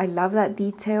sleeve. I love that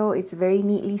detail. It's very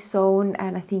neatly sewn,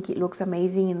 and I think it looks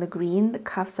amazing in the green. The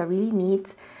cuffs are really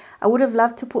neat. I would have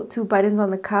loved to put 2 buttons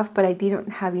on the cuff, but I didn't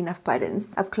have enough buttons.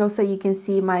 Up closer, you can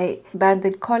see my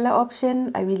banded collar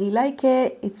option. I really like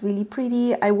it. It's really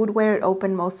pretty. I would wear it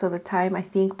open most of the time, I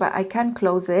think, but I can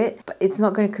close it, but it's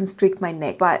not going to constrict my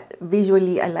neck. But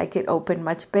visually, I like it open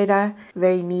much better.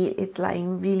 Very neat. It's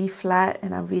lying really flat,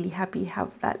 and I'm really happy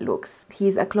how that looks.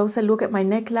 Here's a closer look at my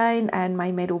neckline and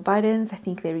my metal buttons. I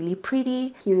think they're really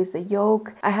pretty. Here is the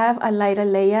yoke. I have a lighter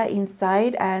layer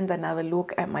inside, and another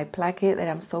look at my placket that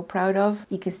I'm so proud of.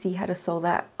 You can see how to sew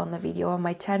that on the video on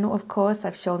my channel, of course.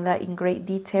 I've shown that in great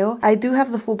detail. I do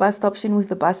have the full bust option with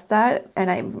the bust dart,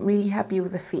 and I'm really happy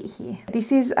with the fit here.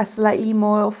 This is a slightly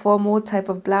more formal type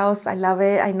of blouse. I love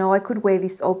it. I know I could wear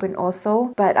this open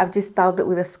also, but I've just styled it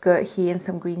with a skirt here and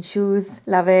some green shoes.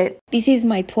 Love it. This is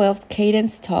my 12th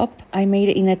cadence top. I made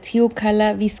it in a teal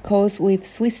color viscose with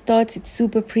Swiss dots. It's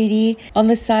super pretty. On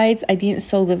the sides, I didn't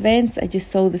sew the vents. I just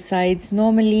sewed the sides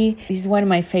normally. This is one of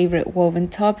my favorite woven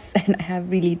tops, and I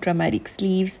have really dramatic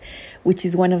sleeves, which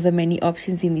is one of the many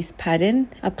options in this pattern.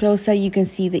 Up closer, you can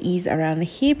see the ease around the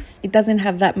hips. It doesn't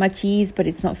have that much ease, but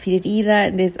it's not fitted either.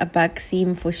 There's a back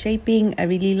seam for shaping. I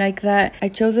really like that. I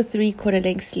chose a 3/4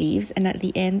 length sleeves, and at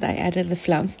the end I added the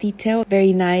flounce detail.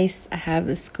 Very nice. I have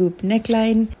the scoop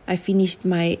neckline. I finished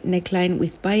my neckline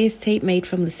with bias tape made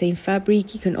from the same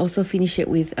fabric. You can also finish it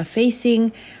with a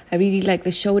facing. I really like the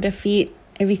shoulder fit.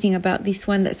 Everything about this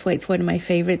one, that's why it's one of my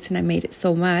favorites, and I made it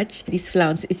so much. This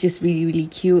flounce is just really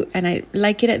cute, and I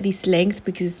like it at this length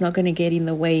because it's not going to get in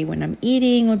the way when I'm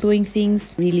eating or doing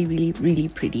things. Really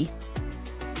pretty.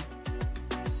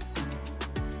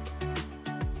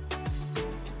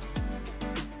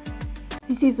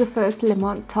 This is the first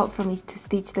Lemont top from Each to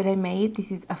Stitch that I made.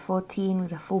 This is a 14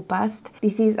 with a full bust.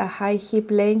 This is a high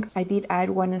hip length. I did add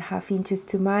 1.5 inches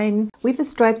to mine. With the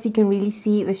stripes, you can really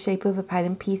see the shape of the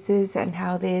pattern pieces and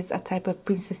how there's a type of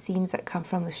princess seams that come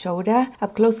from the shoulder.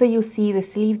 Up closer, you'll see the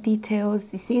sleeve details.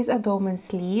 This is a dolman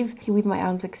sleeve. Here with my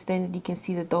arms extended, you can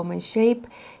see the dolman shape.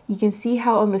 You can see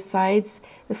how on the sides,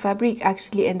 the fabric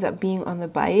actually ends up being on the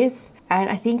bias. And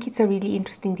I think it's a really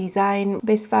interesting design.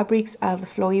 Best fabrics are the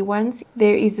flowy ones.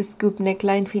 There is the scoop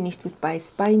neckline finished with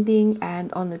bias binding,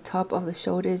 and on the top of the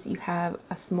shoulders you have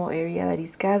a small area that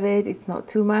is gathered. It's not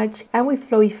too much. And with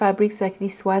flowy fabrics like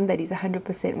this one that is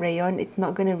 100% rayon, it's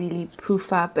not going to really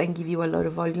poof up and give you a lot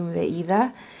of volume there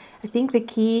either. I think the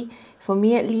key, for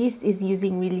me at least, is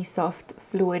using really soft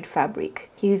fluid fabric.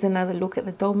 Here's another look at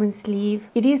the dolman sleeve.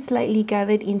 It is slightly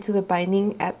gathered into the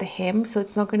binding at the hem, so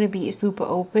it's not going to be super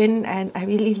open, and I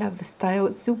really love the style.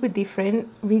 It's super different,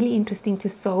 really interesting to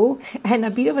sew, and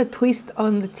a bit of a twist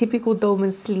on the typical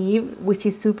dolman sleeve, which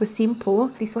is super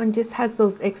simple. This one just has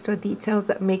those extra details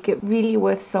that make it really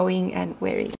worth sewing and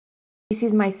wearing. This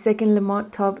is my second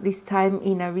Lemont top, this time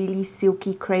in a really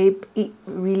silky crepe. It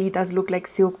really does look like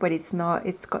silk, but it's not.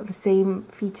 It's got the same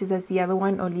features as the other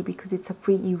one, only because it's a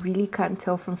print you really can't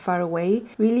tell from far away.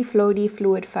 Really floaty,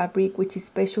 fluid fabric, which is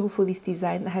special for this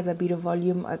design that has a bit of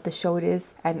volume at the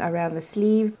shoulders and around the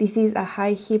sleeves. This is a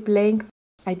high hip length.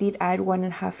 I did add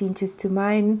 1.5 inches to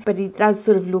mine, but it does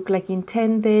sort of look like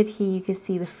intended. Here you can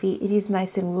see the fit. It is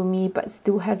nice and roomy, but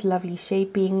still has lovely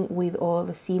shaping with all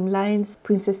the seam lines.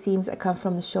 Princess seams that come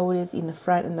from the shoulders in the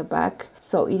front and the back.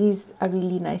 So it is a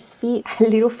really nice fit. A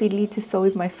little fiddly to sew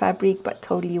with my fabric, but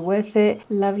totally worth it.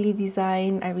 Lovely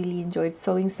design. I really enjoyed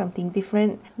sewing something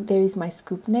different. There is my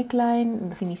scoop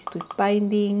neckline, finished with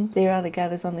binding. There are the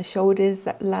gathers on the shoulders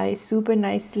that lie super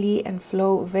nicely and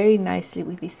flow very nicely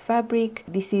with this fabric.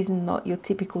 This is not your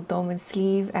typical dome and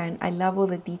sleeve, and I love all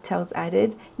the details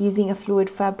added. Using a fluid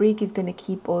fabric is going to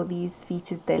keep all these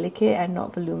features delicate and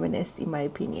not voluminous, in my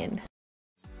opinion.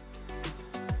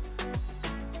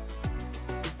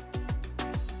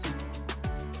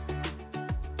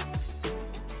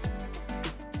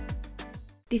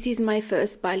 This is my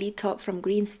first Bali top from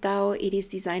Green Style. It is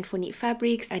designed for knit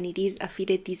fabrics and it is a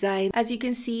fitted design. As you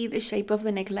can see, the shape of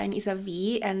the neckline is a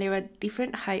V and there are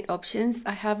different height options.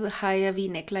 I have the higher V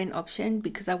neckline option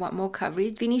because I want more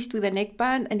coverage. Finished with a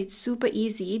neckband, and it's super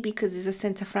easy because there's a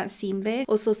center front seam there.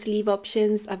 Also sleeve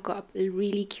options. I've got a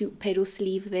really cute pedal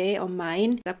sleeve there on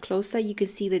mine. Up closer you can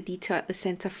see the detail at the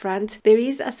center front. There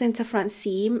is a center front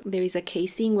seam. There is a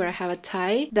casing where I have a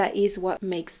tie. That is what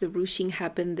makes the ruching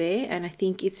happen there, and I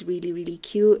think it's really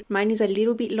cute. Mine is a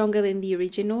little bit longer than the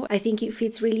original. I think it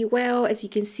fits really well. As you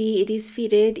can see, it is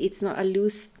fitted. It's not a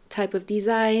loose type of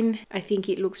design. I think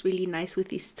it looks really nice with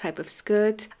this type of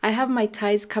skirt. I have my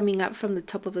ties coming up from the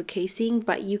top of the casing,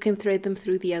 but you can thread them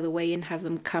through the other way and have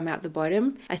them come out the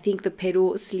bottom. I think the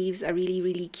pedal sleeves are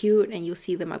really cute, and you'll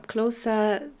see them up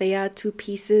closer. They are 2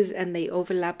 pieces and they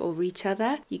overlap over each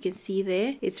other. You can see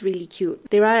there, it's really cute.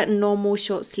 There are normal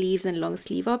short sleeves and long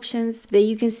sleeve options. There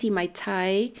you can see my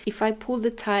tie. If I pull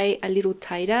the tie a little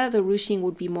tighter, the ruching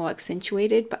would be more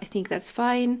accentuated, but I think that's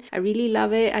fine. I really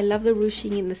love it. I love the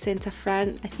ruching in the center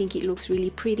front. I think it looks really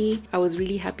pretty. I was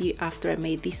really happy after I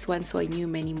made this one, so I knew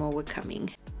many more were coming.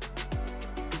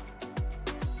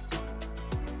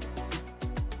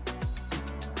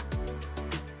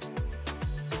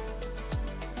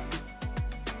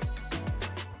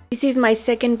 This is my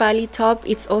second Bali top.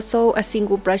 It's also a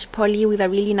single brush poly with a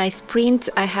really nice print.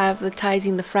 I have the ties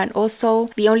in the front also.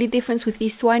 The only difference with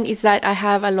this one is that I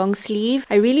have a long sleeve.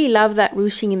 I really love that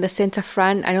ruching in the center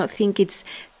front. I don't think it's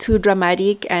too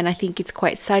dramatic and I think it's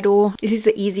quite subtle. This is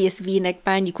the easiest V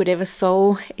neckband you could ever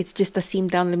sew. It's just a seam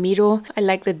down the middle. I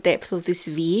like the depth of this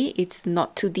V. It's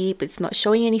not too deep. It's not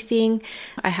showing anything.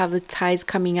 I have the ties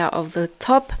coming out of the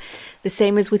top, the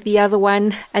same as with the other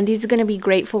one, and this is going to be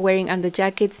great for wearing under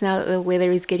jackets now that the weather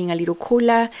is getting a little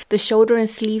cooler. The shoulder and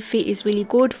sleeve fit is really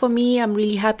good for me. I'm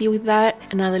really happy with that.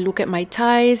 Another look at my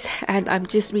ties, and I'm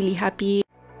just really happy.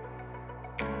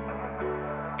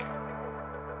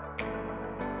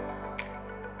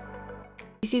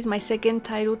 This is my second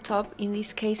title top. In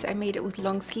this case I made it with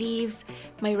long sleeves.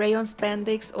 My rayon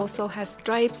spandex also has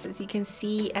stripes, as you can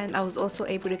see, and I was also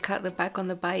able to cut the back on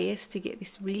the bias to get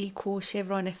this really cool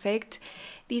chevron effect.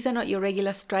 These are not your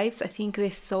regular stripes. I think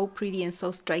they're so pretty and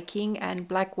so striking, and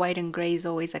black, white and grey is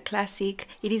always a classic.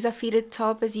 It is a fitted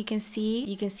top, as you can see.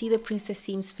 You can see the princess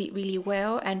seams fit really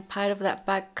well, and part of that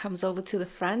back comes over to the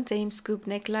front. Same scoop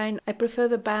neckline. I prefer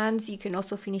the bands. You can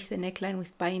also finish the neckline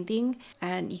with binding,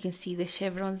 and you can see the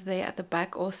chevrons there at the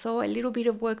back also. A little bit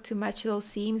of work to match those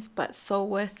seams, but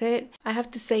so worth it. I have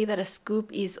to say that a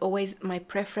scoop is always my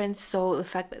preference, so the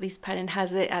fact that this pattern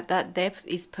has it at that depth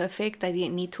is perfect. I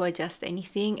didn't need to adjust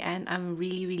anything, and I'm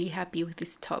really happy with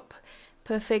this top.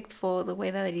 Perfect for the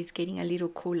weather that is getting a little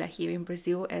cooler here in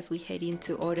Brazil as we head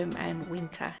into autumn and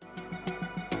winter.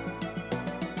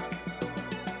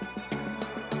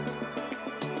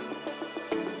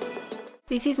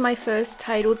 This is my first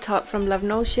title top from Love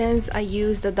Notions. I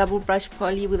used a double brush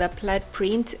poly with a plaid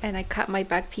print, and I cut my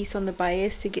back piece on the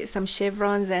bias to get some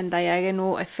chevrons and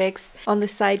diagonal effects on the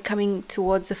side coming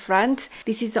towards the front.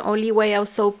 This is the only way I'll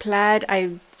sew plaid.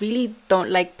 I really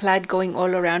don't like plaid going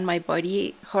all around my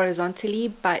body horizontally,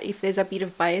 but if there's a bit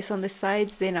of bias on the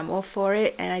sides, then I'm all for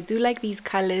it. And I do like these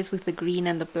colors with the green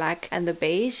and the black and the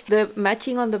beige. The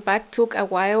matching on the back took a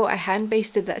while. I hand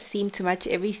basted that seam to match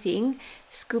everything.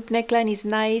 Scoop neckline is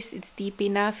nice, it's deep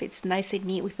enough, it's nice and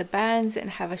neat with the bands, and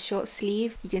have a short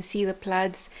sleeve. You can see the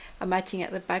plaids are matching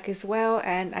at the back as well,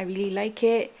 and I really like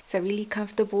it. It's a really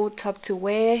comfortable top to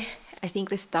wear. I think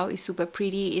the style is super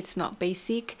pretty. It's not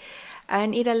basic,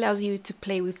 and it allows you to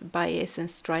play with bias and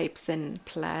stripes and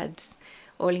plaids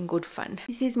all in good fun.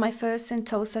 This is my first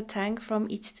Sentosa tank from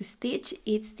Itch to Stitch.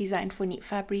 It's designed for knit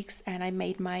fabrics and I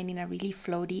made mine in a really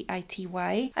floaty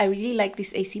ITY. I really like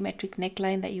this asymmetric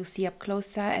neckline that you'll see up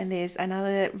closer, and there's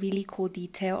another really cool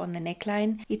detail on the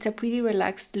neckline. It's a pretty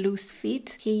relaxed loose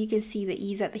fit. Here you can see the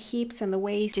ease at the hips and the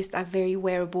waist, just a very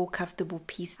wearable, comfortable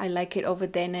piece. I like it over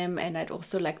denim, and I'd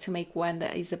also like to make one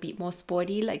that is a bit more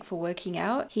sporty, like for working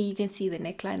out. Here you can see the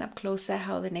neckline up closer,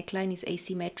 how the neckline is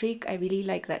asymmetric. I really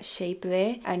like that shape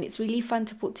there, and it's really fun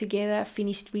to put together,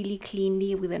 finished really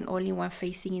cleanly with an all-in-one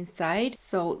facing inside.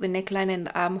 So the neckline and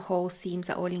the armhole seams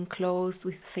are all enclosed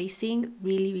with facing,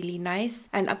 really nice.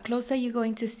 And up closer you're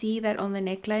going to see that on the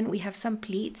neckline we have some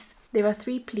pleats. There are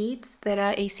 3 pleats that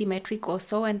are asymmetric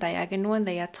also and diagonal, and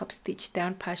they are top stitched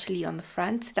down partially on the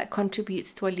front. That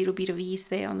contributes to a little bit of ease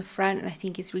there on the front, and I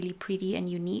think it's really pretty and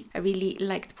unique. I really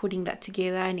liked putting that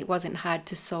together, and it wasn't hard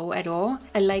to sew at all.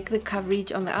 I like the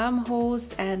coverage on the armholes,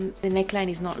 and the neckline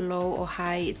is not low or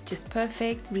high, it's just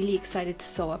perfect. Really excited to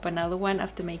sew up another one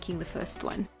after making the first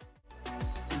one.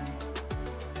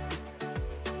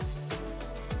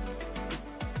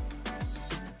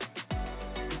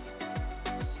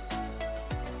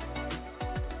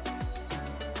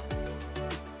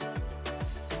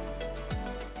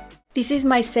 This is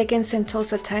my second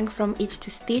Sentosa tank from Itch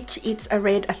to Stitch. It's a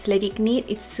red athletic knit.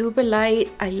 It's super light.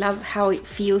 I love how it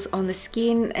feels on the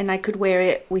skin, and I could wear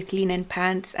it with linen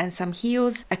pants and some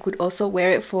heels. I could also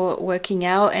wear it for working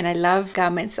out, and I love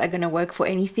garments that are gonna work for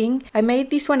anything. I made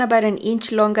this one about an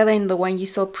inch longer than the one you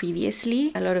saw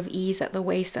previously. A lot of ease at the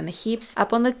waist and the hips.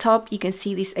 Up on the top you can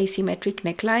see this asymmetric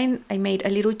neckline. I made a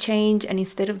little change, and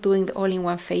instead of doing the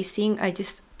all-in-one facing, I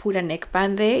just put a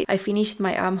neckband there. I finished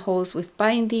my armholes with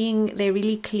binding. They're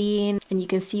really clean, and you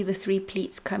can see the 3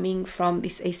 pleats coming from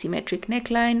this asymmetric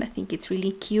neckline. I think it's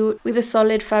really cute. With a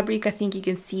solid fabric, I think you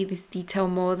can see this detail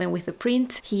more than with the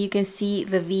print. Here you can see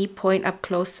the V point up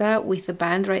closer with the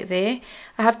band right there.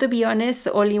 I have to be honest,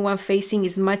 the all-in-one facing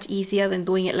is much easier than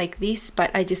doing it like this,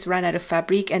 but I just ran out of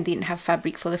fabric and didn't have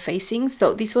fabric for the facings.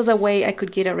 So this was a way I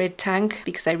could get a red tank,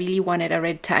 because I really wanted a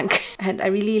red tank. And I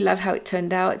really love how it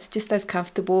turned out. It's just as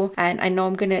comfortable, and I know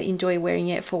I'm gonna enjoy wearing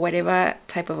it for whatever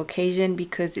type of occasion,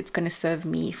 because it's gonna serve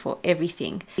me for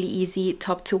everything. Really easy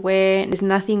top to wear. There's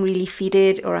nothing really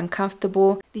fitted or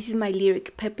uncomfortable. This is my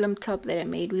Lyric peplum top that I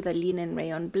made with a linen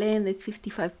rayon blend. There's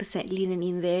 55% linen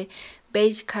in there.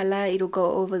 Beige color. It'll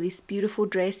go over this beautiful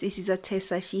dress. This is a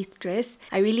Tessa sheath dress.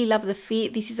 I really love the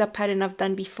fit. This is a pattern I've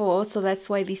done before, so that's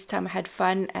why this time I had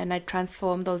fun and I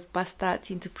transformed those bust darts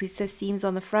into princess seams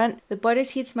on the front. The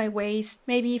bodice hits my waist.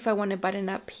 Maybe if I want to button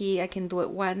up here, I can do it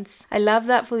once. I love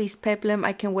that for this peplum.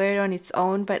 I can wear it on its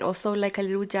own, but also like a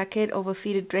little jacket over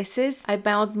fitted dresses. I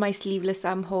bound my sleeveless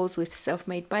armholes with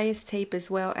self-made bias tape as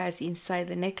well as inside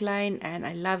the neckline, and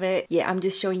I love it. Yeah, I'm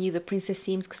just showing you the princess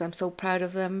seams because I'm so proud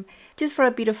of them. Just for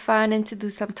a bit of fun and to do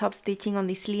some top stitching on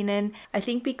this linen. I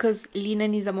think because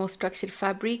linen is a more structured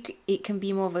fabric, it can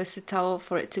be more versatile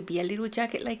for it to be a little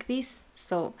jacket like this.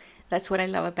 So that's what I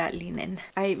love about linen.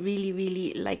 I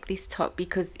really like this top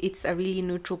because it's a really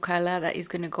neutral color that is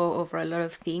going to go over a lot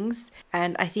of things,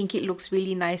 and I think it looks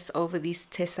really nice over this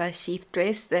Tessa sheath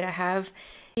dress that I have.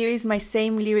 Here is my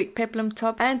same Lyric peplum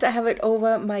top, and I have it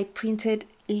over my printed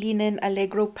linen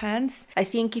Allegro pants. I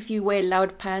think if you wear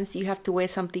loud pants, you have to wear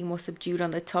something more subdued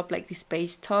on the top, like this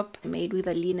beige top made with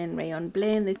a linen rayon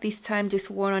blend. This time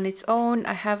just worn on its own.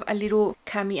 I have a little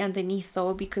cami underneath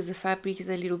though, because the fabric is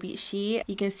a little bit sheer.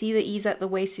 You can see the ease at the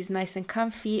waist is nice and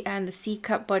comfy, and the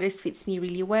C-cup bodice fits me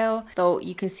really well. Though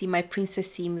you can see my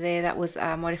princess seam there. That was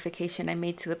a modification I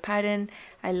made to the pattern.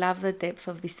 I love the depth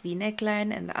of this V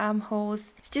neckline and the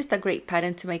armholes. It's just a great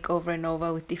pattern to make over and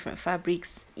over with different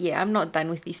fabrics. Yeah, I'm not done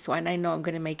with this one. I know I'm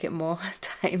going to make it more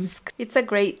times. It's a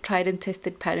great tried and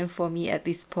tested pattern for me at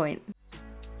this point.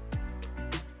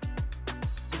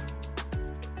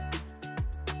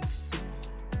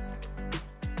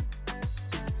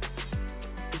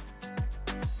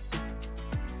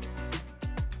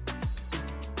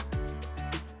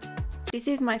 This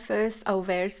is my first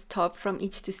Auvers top from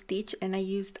Itch to Stitch, and I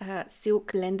used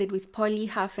silk blended with poly,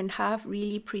 half and half,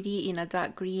 really pretty in a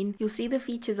dark green. You'll see the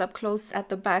features up close. At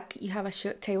the back you have a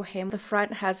shirt tail hem. The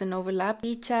front has an overlap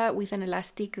feature with an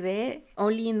elastic there.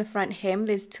 Only in the front hem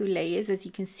there's 2 layers, as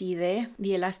you can see there.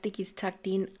 The elastic is tucked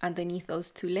in underneath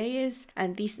those 2 layers,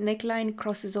 and this neckline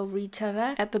crosses over each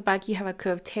other. At the back you have a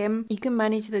curved hem. You can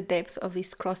manage the depth of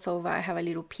this crossover. I have a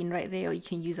little pin right there, or you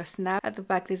can use a snap. At the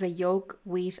back there's a yoke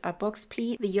with a box box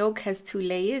pleat. The yoke has 2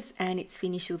 layers and it's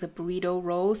finished with a burrito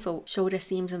roll, so shoulder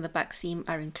seams and the back seam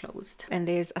are enclosed. And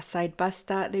there's a side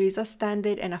buster. There is a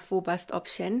standard and a full bust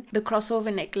option. The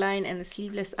crossover neckline and the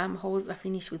sleeveless armholes are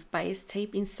finished with bias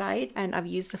tape inside, and I've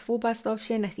used the full bust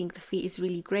option. I think the fit is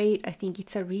really great. I think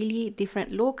it's a really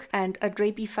different look, and a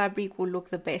drapey fabric will look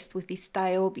the best with this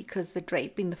style because the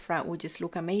drape in the front will just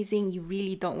look amazing. You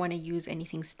really don't want to use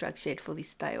anything structured for this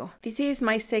style. This is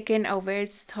my second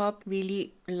Alvarez top,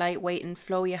 really lightweight and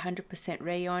flowy, 100%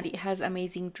 rayon. It has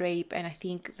amazing drape, and I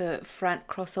think the front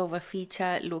crossover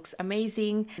feature looks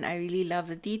amazing, and I really love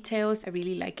the details. I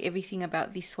really like everything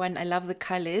about this one. I love the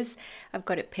colors. I've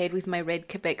got it paired with my red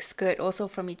Quebec skirt also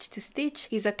from Itch to Stitch.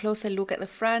 Here's a closer look at the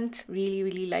front.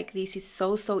 Really like this. It's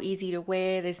so easy to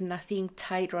wear. There's nothing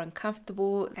tight or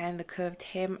uncomfortable, and the curved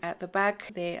hem at the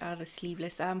back. There are the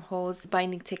sleeveless armholes. The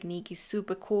binding technique is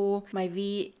super cool. My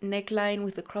V neckline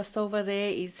with the crossover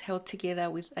there is held together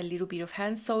with a little bit of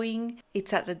hand sewing.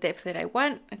 It's at the depth that I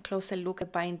want. A closer look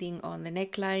at binding on the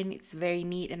neckline. It's very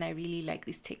neat, and I really like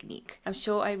this technique. I'm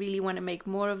sure I really want to make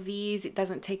more of these. It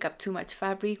doesn't take up too much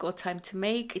fabric or time to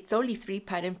make. It's only 3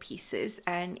 pattern pieces,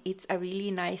 and it's a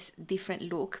really nice different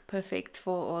look, perfect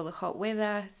for all the hot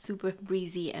weather, super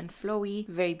breezy and flowy,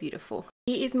 very beautiful.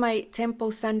 Here is my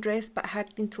tempo sundress but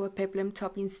hacked into a peplum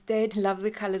top instead. Love the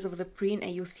colors of the print,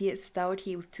 and you'll see it styled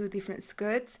here with 2 different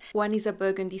skirts. One is a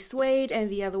burgundy suede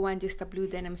and the other one just a blue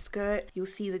denim skirt. You'll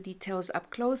see the details up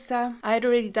closer. I had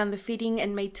already done the fitting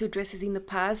and made 2 dresses in the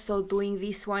past, so doing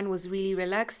this one was really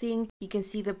relaxing. You can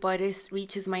see the bodice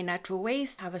reaches my natural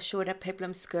waist. I have a shorter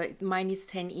peplum skirt. Mine is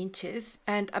 10 inches.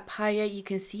 And up higher you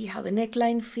can see how the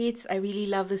neckline fits. I really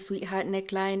love the sweetheart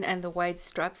neckline and the wide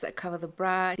straps that cover the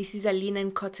bra. This is a linen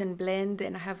cotton blend,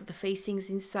 and I have the facings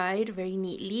inside very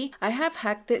neatly. I have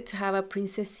hacked it to have a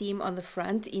princess seam on the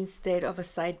front instead of a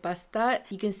side bust dart.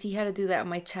 You can see how to do that on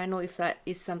my channel if that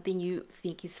is something you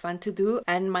think is fun to do.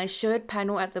 And my shirt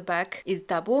panel at the back is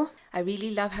double. I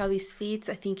really love how this fits.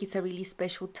 I think it's a really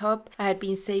special top. I had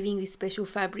been saving this special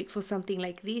fabric for something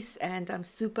like this, and I'm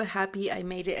super happy I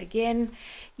made it again.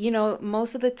 You know,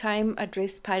 most of the time a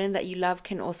dress pattern that you love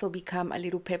can also become a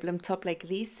little peplum top like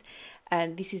this.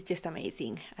 And this is just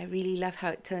amazing. I really love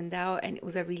how it turned out, and it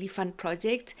was a really fun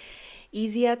project.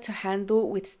 Easier to handle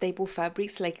with staple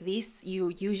fabrics like this. You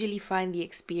usually find the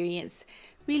experience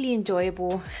really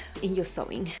enjoyable in your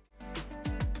sewing.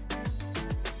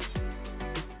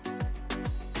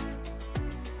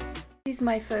 This is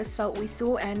my first salt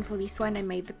whistle, and for this one I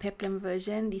made the peplum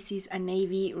version. This is a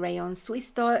navy rayon Swiss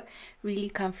dot, really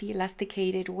comfy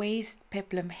elasticated waist,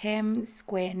 peplum hem,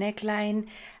 square neckline,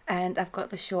 and I've got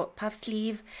the short puff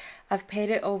sleeve. I've paired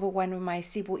it over one of my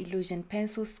Sybil Illusion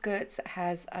pencil skirts. It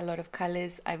has a lot of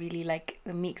colors. I really like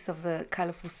the mix of the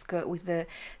colorful skirt with the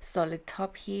solid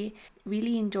top here.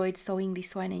 Really enjoyed sewing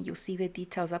this one, and you'll see the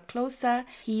details up closer.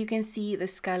 Here you can see the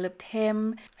scalloped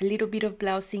hem, a little bit of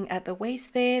blousing at the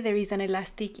waist there. There is an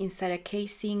elastic inside a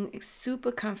casing. It's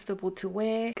super comfortable to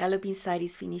wear. Scallop inside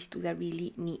is finished with a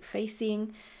really neat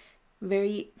facing.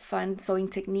 Very fun sewing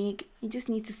technique. You just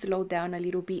need to slow down a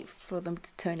little bit for them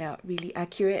to turn out really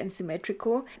accurate and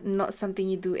symmetrical. Not something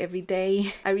you do every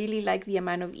day. I really like the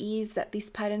amount of ease that this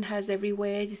pattern has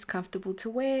everywhere. Just comfortable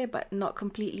to wear but not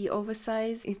completely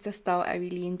oversized. It's a style I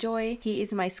really enjoy. Here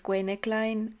is my square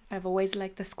neckline. I've always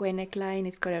liked the square neckline.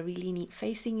 It's got a really neat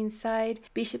facing inside.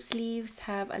 Bishop sleeves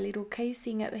have a little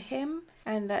casing at the hem,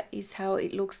 and that is how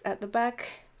it looks at the back.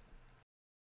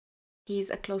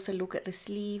 Here's a closer look at the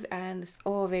sleeve, and it's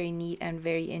all very neat and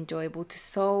very enjoyable to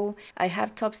sew. I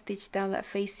have top stitched down that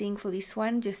facing for this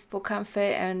one just for comfort,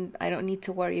 and I don't need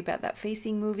to worry about that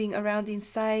facing moving around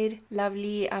inside.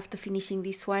 Lovely. After finishing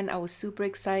this one, I was super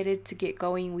excited to get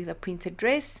going with a printed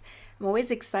dress. I'm always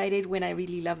excited when I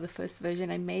really love the first version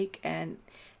I make, and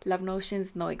Love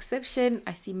Notions no exception.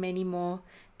 I see many more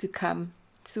to come.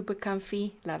 Super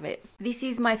comfy, love it. This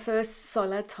is my first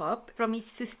solar top from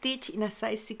Itch to Stitch in a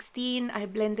size 16. I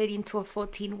blended into a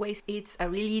 14 waist. It's a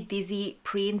really dizzy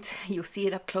print. You'll see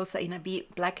it up closer in a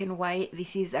bit, black and white.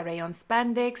 This is a rayon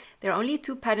spandex. There are only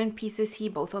 2 pattern pieces here,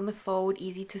 both on the fold,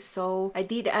 easy to sew. I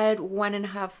did add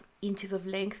 1.5 inches of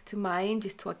length to mine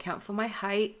just to account for my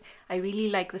height. I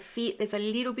really like the fit. There's a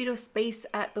little bit of space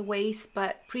at the waist,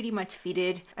 but pretty much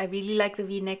fitted. I really like the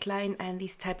V neckline and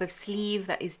this type of sleeve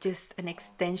that is just an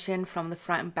extension from the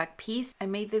front and back piece. I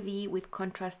made the V with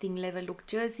contrasting leather look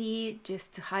jersey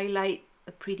just to highlight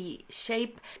a pretty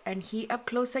shape. And here up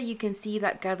closer you can see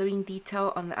that gathering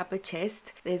detail on the upper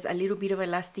chest. There's a little bit of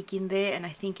elastic in there, and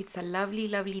I think it's a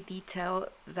lovely detail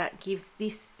that gives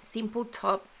this simple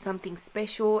top something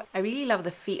special. I really love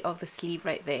the fit of the sleeve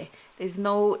right there. There's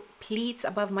no pleats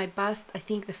above my bust. I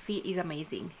think the fit is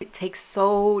amazing. It takes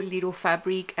so little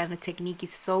fabric and the technique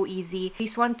is so easy.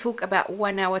 This one took about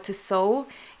 1 hour to sew,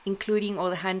 including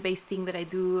all the hand basting that I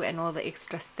do and all the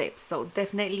extra steps. So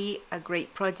definitely a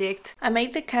great project. I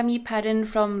made the cami pattern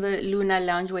from the Luna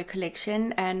Loungewear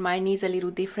collection, and mine is a little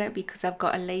different because I've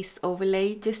got a lace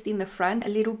overlay just in the front. A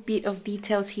little bit of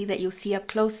details here that you'll see up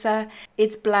closer.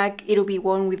 It's black, it'll be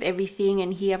worn with everything,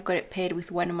 and here I've got it paired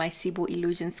with one of my Sybil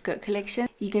Illusion skirt collection.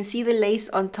 You can see the lace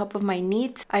on top of my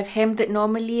knit. I've hemmed it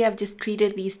normally. I've just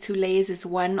treated these 2 layers as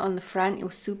one on the front. It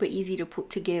was super easy to put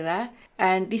together.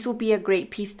 And this will be a great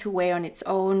piece to wear on its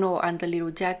own or under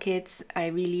little jackets. I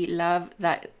really love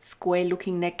that square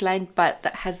looking neckline, but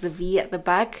that has the V at the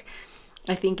back.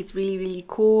 I think it's really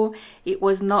cool. It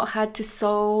was not hard to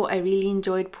sew. I really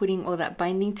enjoyed putting all that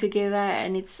binding together,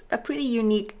 and it's a pretty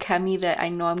unique cami that I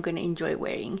know I'm going to enjoy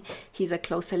wearing. Here's a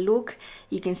closer look.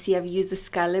 You can see I've used the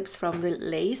scallops from the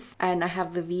lace, and I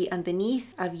have the V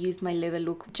underneath. I've used my leather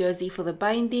look jersey for the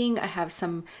binding. I have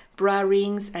some bra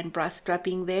rings and bra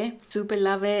strapping there. Super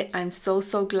love it. I'm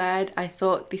so glad I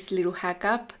thought this little hack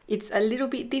up. It's a little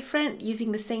bit different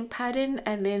using the same pattern,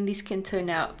 and then this can turn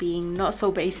out being not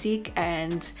so basic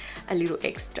and a little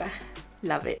extra.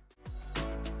 Love it.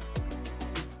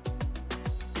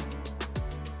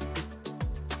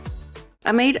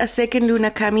 I made a second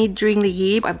Luna cami during the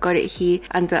year. I've got it here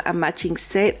under a matching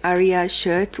set Aria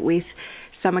shirt with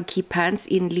summer key pants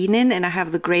in linen, and I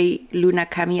have the grey Luna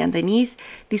cami underneath.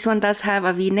 This one does have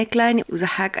a V neckline. It was a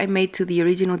hack I made to the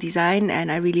original design,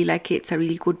 and I really like it. It's a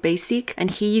really good basic.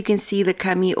 And here you can see the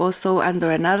cami also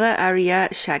under another Aria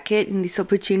jacket in this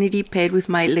opportunity, paired with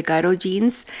my Legato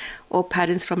jeans or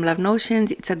patterns from Love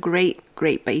Notions. It's a great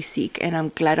basic, and I'm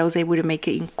glad I was able to make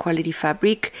it in quality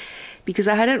fabric because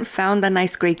I hadn't found a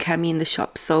nice grey cami in the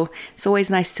shop, so it's always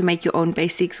nice to make your own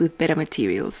basics with better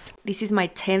materials. This is my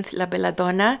 10th La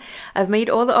Belladonna. I've made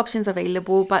all the options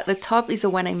available, but the top is the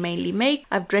one I mainly make.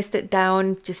 I've dressed it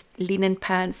down, just linen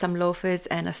pants, some loafers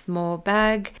and a small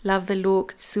bag. Love the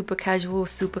look, super casual,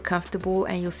 super comfortable,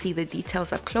 and you'll see the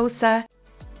details up closer.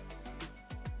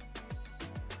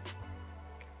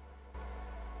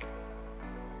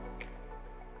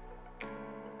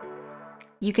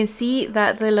 You can see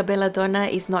that the La Belladonna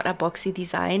is not a boxy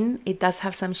design. It does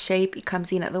have some shape. It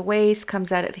comes in at the waist,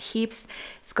 comes out at the hips.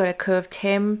 It's got a curved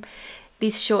hem.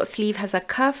 This short sleeve has a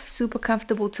cuff, super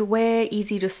comfortable to wear,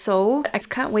 easy to sew. I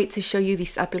can't wait to show you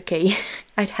this applique.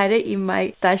 I'd had it in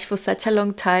my stash for such a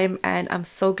long time, and I'm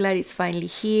so glad it's finally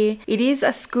here. It is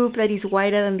a scoop that is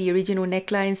wider than the original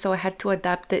neckline, so I had to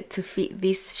adapt it to fit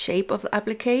this shape of the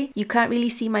applique. You can't really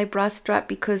see my bra strap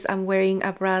because I'm wearing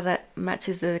a bra that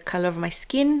matches the color of my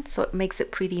skin, so it makes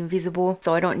it pretty invisible.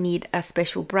 So I don't need a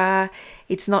special bra.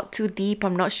 It's not too deep.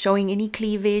 I'm not showing any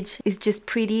cleavage. It's just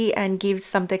pretty and gives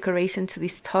some decoration to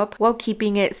this top while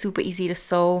keeping it super easy to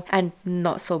sew and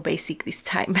not so basic this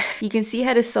time. You can see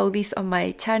how to sew this on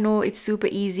my channel. It's super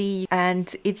easy,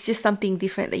 and it's just something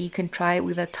different that you can try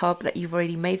with a top that you've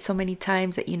already made so many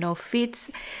times that you know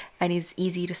fits and is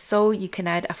easy to sew. You can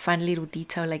add a fun little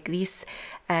detail like this,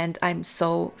 and I'm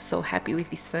so happy with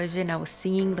this version. I was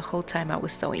singing the whole time I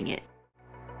was sewing it.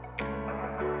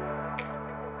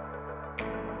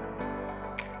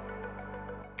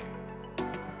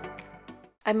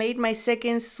 I made my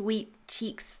second Sweet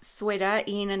Cheeks sweater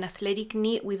in an athletic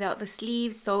knit without the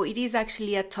sleeves, so it is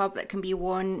actually a top that can be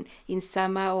worn in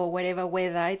summer or whatever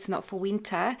weather. It's not for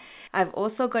winter. I've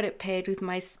also got it paired with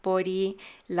my sporty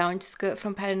lounge skirt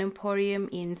from Pattern Emporium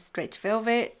in stretch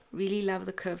velvet. Really love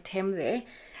the curved hem there.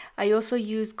 I also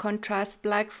used contrast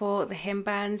black for the hem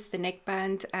bands, the neck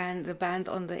band, and the band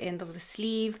on the end of the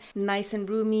sleeve. Nice and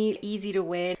roomy, easy to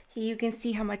wear. Here you can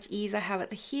see how much ease I have at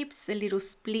the hips, the little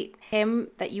split hem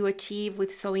that you achieve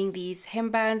with sewing these hem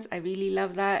bands. I really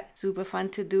love that. Super fun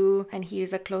to do. And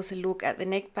here's a closer look at the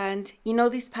neckband. You know,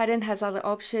 this pattern has other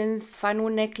options: funnel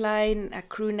neckline, a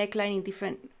crew neckline in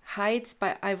different heights,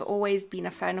 but I've always been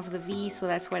a fan of the V, so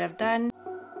that's what I've done.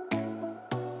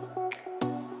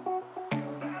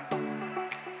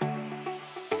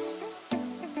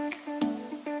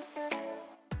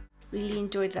 Really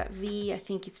enjoyed that V. I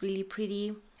think it's really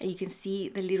pretty. And you can see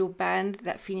the little band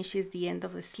that finishes the end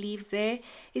of the sleeves there.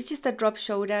 It's just a drop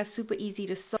shoulder, super easy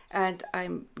to sew, and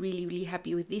I'm really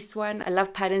happy with this one. I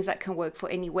love patterns that can work for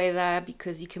any weather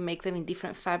because you can make them in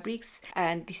different fabrics,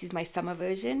 and this is my summer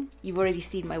version. You've already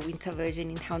seen my winter version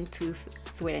in houndstooth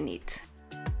sweater knit.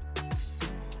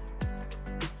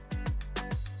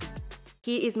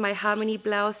 Here is my Harmony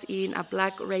blouse in a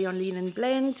black rayon linen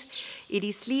blend. It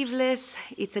is sleeveless.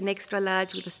 It's an extra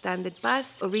large with a standard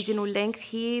bust. Original length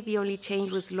here, the only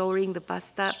change was lowering the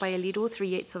bust up by a little,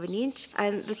 3/8 of an inch.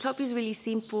 And the top is really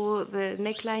simple. The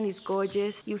neckline is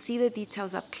gorgeous. You'll see the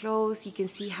details up close. You can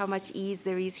see how much ease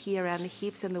there is here around the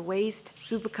hips and the waist.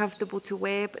 Super comfortable to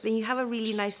wear. But then you have a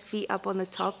really nice fit up on the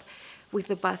top with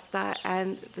the buster,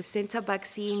 and the center back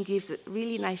seam gives it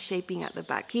really nice shaping at the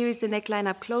back. Here is the neckline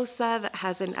up closer that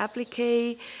has an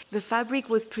applique. The fabric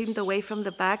was trimmed away from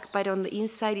the back, but on the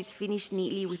inside it's finished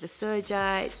neatly with a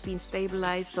serger. It's been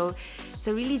stabilized, so it's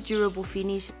a really durable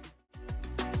finish.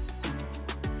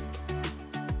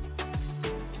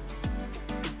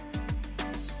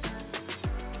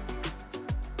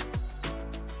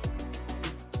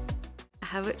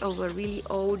 I have it over a really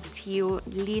old teal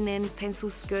linen pencil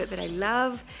skirt that I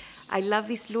love. I love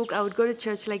this look. I would go to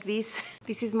church like this.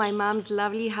 This is my mom's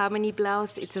lovely harmony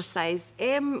blouse. It's a size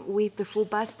M with the full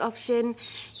bust option.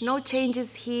 No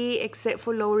changes here except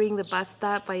for lowering the bust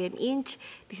up by an inch.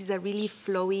 This is a really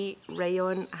flowy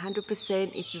rayon,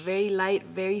 100%. It's very light,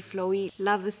 very flowy.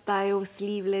 Love the style,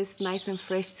 sleeveless, nice and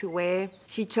fresh to wear.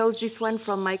 She chose this one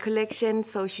from my collection,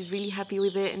 so she's really happy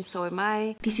with it, and so am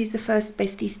I. This is the first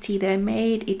Besties tee that I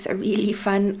made. It's a really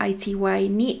fun ITY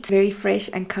knit, very fresh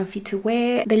and comfy to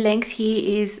wear. The length here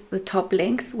is the top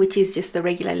length, which is just the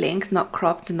regular length, not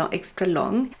cropped, not extra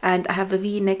long. And I have the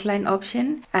V neckline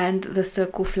option and the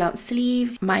circle flounce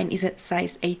sleeves. Mine is a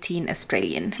size 18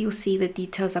 Australian. You'll see the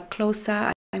details up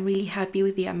closer. I'm really happy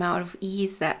with the amount of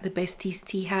ease that the Besties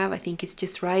tee have. I think it's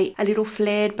just right. A little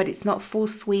flared, but it's not full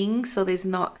swing, so there's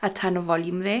not a ton of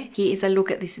volume there. Here is a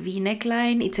look at this V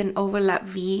neckline. It's an overlap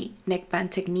V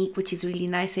neckband technique, which is really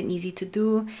nice and easy to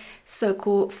do.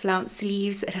 Circle flounce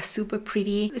sleeves that are super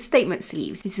pretty. Statement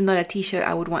sleeves. This is not a t-shirt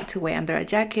I would want to wear under a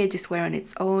jacket, just wear on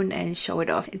its own and show it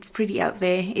off. It's pretty out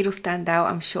there. It'll stand out,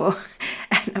 I'm sure.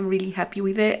 And I'm really happy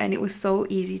with it, and it was so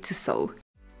easy to sew.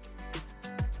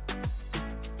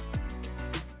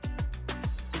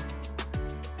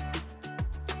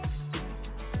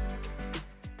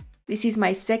 This is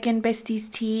my second Besties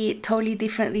tee, totally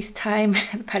different this time.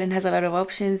 The pattern has a lot of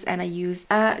options, and I used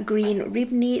a green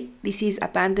rib knit. This is a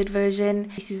banded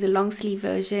version. This is a long sleeve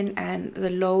version and the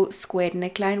low squared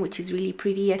neckline, which is really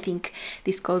pretty. I think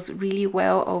this goes really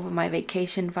well over my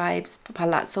vacation vibes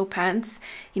palazzo pants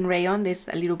in rayon. There's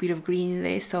a little bit of green in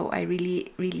there, so I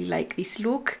really like this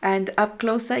look. And up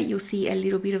closer you'll see a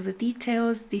little bit of the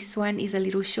details. This one is a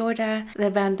little shorter.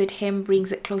 The banded hem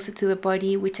brings it closer to the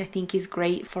body, which I think is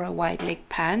great for a wide leg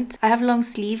pant. I have long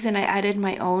sleeves, and I added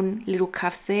my own little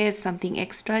cuffs there as something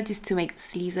extra, just to make the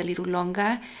sleeves a little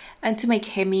longer and to make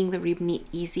hemming the rib knit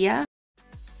easier.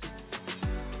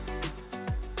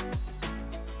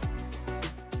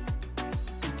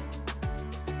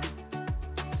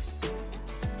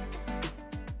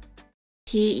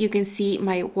 Here you can see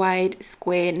my wide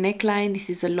square neckline. This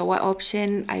is a lower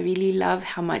option. I really love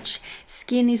how much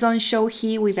skin is on show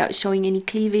here without showing any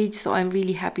cleavage, so I'm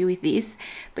really happy with this.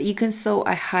 But you can sew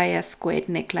a higher squared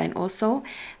neckline also.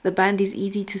 The band is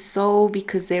easy to sew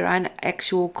because there aren't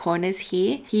actual corners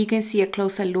here. Here you can see a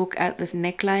closer look at this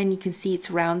neckline. You can see it's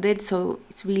rounded, so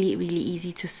it's really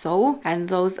easy to sew. And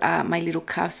those are my little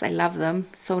cuffs. I love them,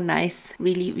 so nice.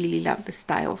 Really love the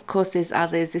style. Of course there's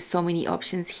others, there's so many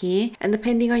options here, and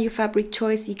depending on your fabric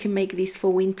choice you can make this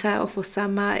for winter or for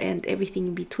summer and everything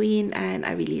in between, and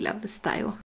I really love the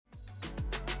style.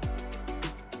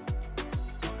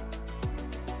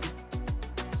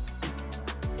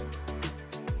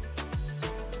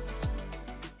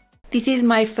 This is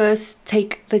my first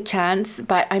take the chance,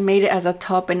 but I made it as a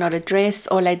top and not a dress.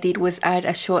 All I did was add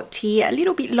a short tee, a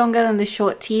little bit longer than the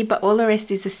short tee, but all the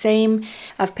rest is the same.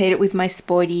 I've paired it with my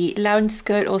sporty lounge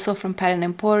skirt, also from Pattern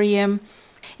Emporium.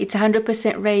 It's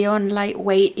 100% rayon,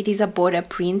 lightweight. It is a border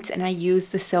print, and I use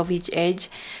the selvage edge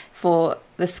for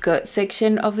the skirt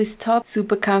section of this top.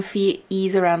 Super comfy,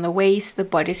 ease around the waist. The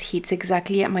bodice hits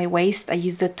exactly at my waist. I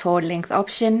use the tall length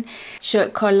option.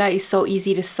 Shirt collar is so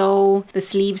easy to sew. The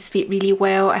sleeves fit really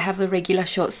well. I have the regular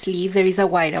short sleeve. There is a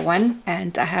wider one,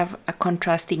 and I have a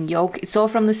contrasting yoke. It's all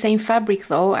from the same fabric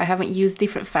though. I haven't used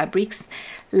different fabrics.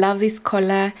 Love this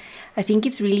collar. I think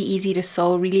it's really easy to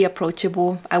sew, really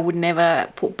approachable. I would never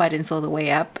put buttons all the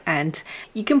way up, and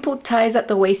you can put ties at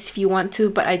the waist if you want to,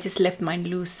 but I just left mine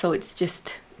loose, so it's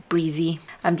just breezy.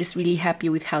 I'm just really happy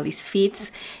with how this fits.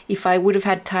 If I would have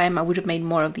had time, I would have made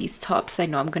more of these tops. I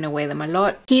know I'm gonna wear them a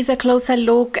lot. Here's a closer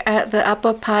look at the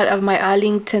upper part of my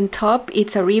Arlington top.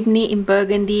 It's a rib knit in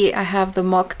burgundy. I have the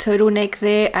mock turtleneck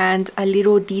there and a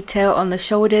little detail on the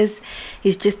shoulders.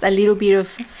 It's just a little bit of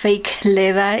fake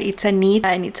leather. It's a knit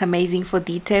and it's amazing for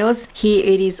details. Here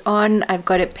it is on. I've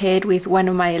got it paired with one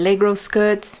of my Allegro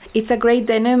skirts. It's a grey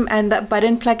denim, and that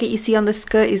button placket you see on the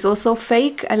skirt is also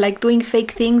fake. I like doing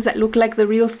fake things that look like the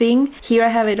real thing. Here I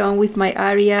have it on with my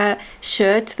Aria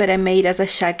shirt that I made as a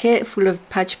jacket full of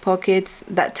patch pockets.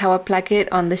 That tower placket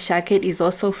on the jacket is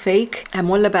also fake. I'm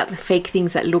all about the fake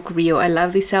things that look real. I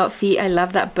love this outfit. I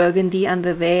love that burgundy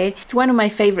under there. It's one of my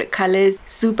favorite colors.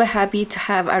 Super happy to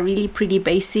have a really pretty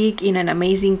basic in an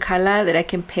amazing color that I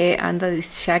can pair under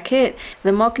this jacket.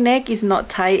 The mock neck is not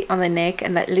tight on the neck,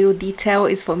 and that little detail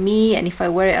is for me, and if I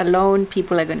wear it alone,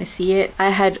 people are going to see it. I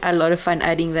had a lot of fun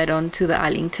adding that on to the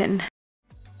Arlington.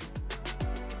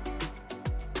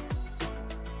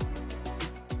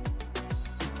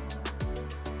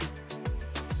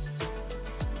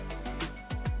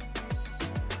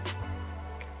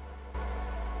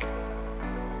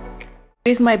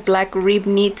 Here's my black rib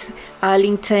knit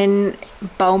Arlington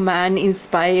Bowman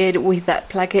inspired with that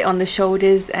placket on the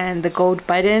shoulders and the gold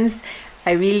buttons.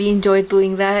 I really enjoyed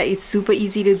doing that. It's super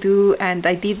easy to do, and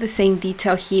I did the same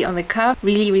detail here on the cuff.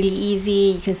 Really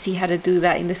easy. You can see how to do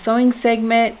that in the sewing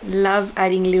segment. Love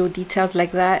adding little details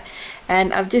like that.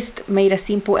 And I've just made a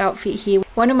simple outfit here.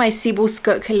 One of my Sybil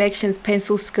skirt collections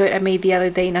pencil skirt I made the other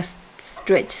day in a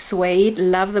stretch suede.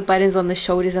 Love the buttons on the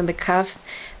shoulders and the cuffs.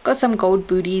 Got some gold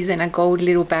booties and a gold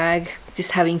little bag.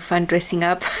 Just having fun dressing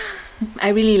up. I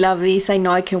really love this. I know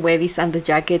I can wear this under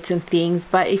jackets and things,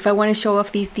 but if I want to show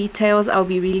off these details, I'll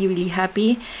be really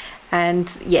happy. And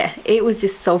yeah, it was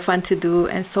just so fun to do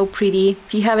and so pretty.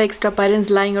 If you have extra buttons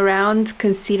lying around,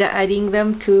 consider adding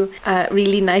them to a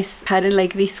really nice pattern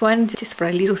like this one, just for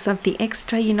a little something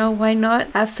extra, you know, why not?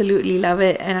 Absolutely love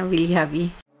it, and I'm really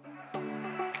happy.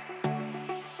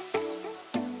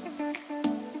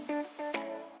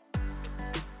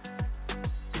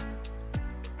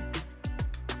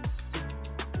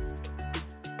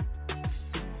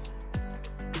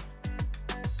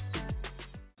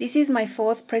 This is my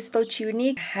fourth Presto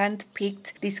tunic.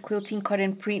 Hand-picked this quilting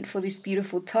cotton print for this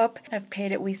beautiful top. I've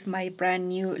paired it with my brand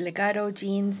new Legato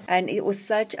jeans, and it was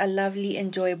such a lovely,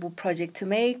 enjoyable project to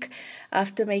make.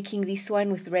 After making this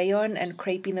one with rayon and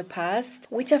crepe in the past,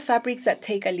 which are fabrics that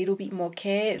take a little bit more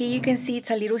care. Here you can see it's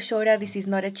a little shorter. This is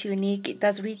not a tunic. It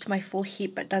does reach my full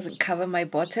hip but doesn't cover my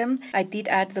bottom. I did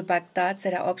add the back darts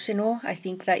that are optional. I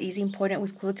think that is important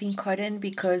with quilting cotton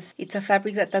because it's a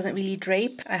fabric that doesn't really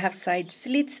drape. I have side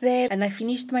slits there, and I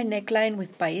finished my neckline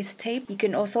with bias tape. You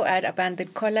can also add a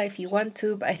banded collar if you want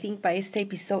to, but I think bias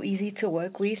tape is so easy to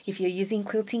work with if you're using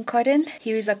quilting cotton.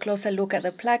 Here is a closer look at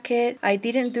the placket. I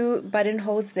didn't do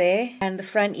buttonholes there, and the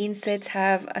front insets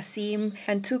have a seam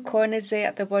and two corners there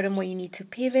at the bottom where you need to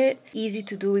pivot. Easy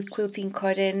to do with quilting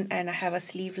cotton, and I have a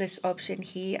sleeveless option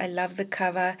here. I love the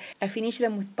cover. I finished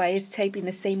them with bias tape in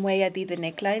the same way I did the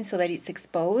neckline so that it's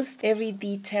exposed. Every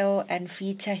detail and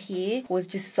feature here was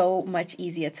just so much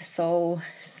easier to sew.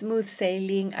 Smooth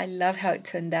sailing. I love how it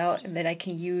turned out, and that I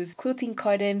can use quilting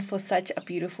cotton for such a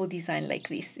beautiful design like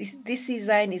this. This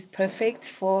design is perfect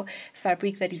for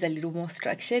fabric that is a little more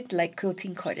structured like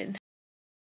quilting cotton.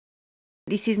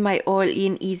 This is my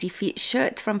all-in easy fit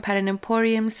shirt from Pattern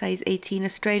Emporium, size 18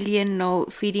 Australian, no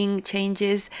fitting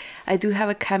changes. I do have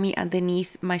a cami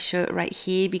underneath my shirt right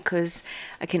here because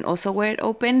I can also wear it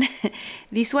open.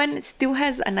 This one still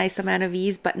has a nice amount of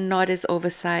ease, but not as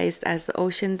oversized as the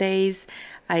Ocean Days.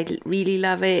 I really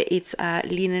love it. It's a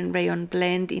linen rayon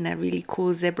blend in a really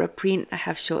cool zebra print. I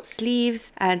have short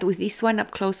sleeves, and with this one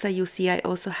up closer you'll see I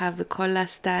also have the collar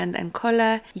stand and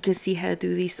collar. You can see how to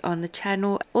do this on the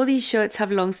channel. All these shirts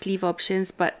have long sleeve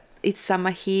options, but it's summer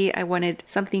here. I wanted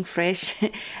something fresh.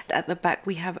 At the back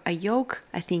we have a yoke.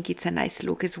 I think it's a nice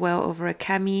look as well over a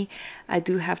cami. I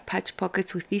do have patch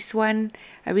pockets with this one.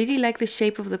 I really like the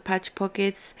shape of the patch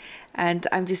pockets, and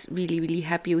I'm just really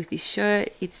happy with this shirt.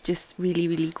 It's just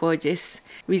really gorgeous.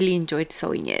 Really enjoyed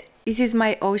sewing it. This is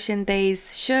my Ocean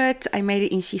Days shirt. I made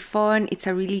it in chiffon. It's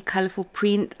a really colorful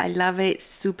print. I love it.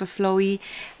 Super flowy,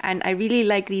 and I really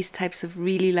like these types of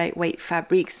really lightweight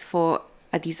fabrics for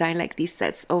a design like this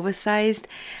that's oversized.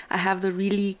 I have the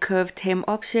really curved hem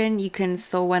option. You can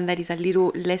sew one that is a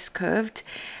little less curved,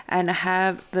 and I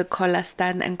have the collar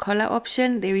stand and collar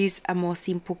option. There is a more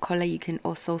simple collar you can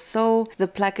also sew. The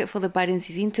placket for the buttons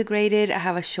is integrated. I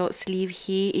have a short sleeve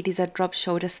here. It is a drop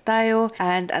shoulder style,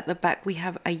 and at the back we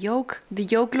have a yoke. The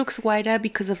yoke looks wider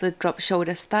because of the drop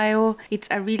shoulder style. It's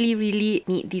a really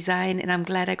neat design, and I'm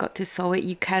glad I got to sew it.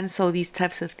 You can sew these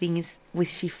types of things with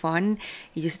chiffon.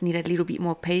 You just need a little bit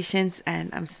more patience,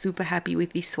 and I'm super happy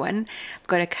with this one. I've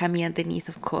got a cami underneath,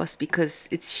 of course, because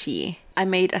it's sheer. I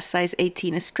made a size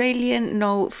 18 Australian,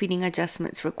 no fitting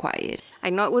adjustments required. I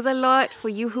know it was a lot. For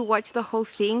you who watched the whole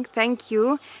thing, thank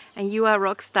you, and you are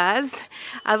rock stars.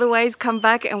 Otherwise, come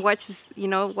back and watch this,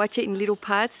 watch it in little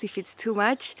parts if it's too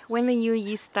much. When the new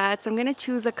year starts, I'm gonna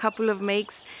choose a couple of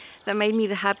makes that made me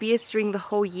the happiest during the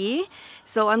whole year.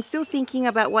 So I'm still thinking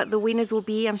about what the winners will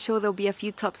be. I'm sure there'll be a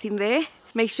few tops in there.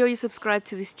 Make sure you subscribe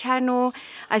to this channel.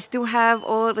 I still have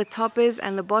all the toppers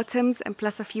and the bottoms, and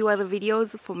plus a few other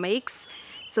videos for makes.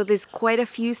 So there's quite a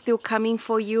few still coming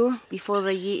for you before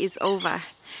the year is over.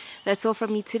 That's all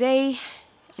from me today.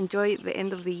 Enjoy the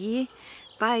end of the year.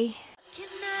 Bye.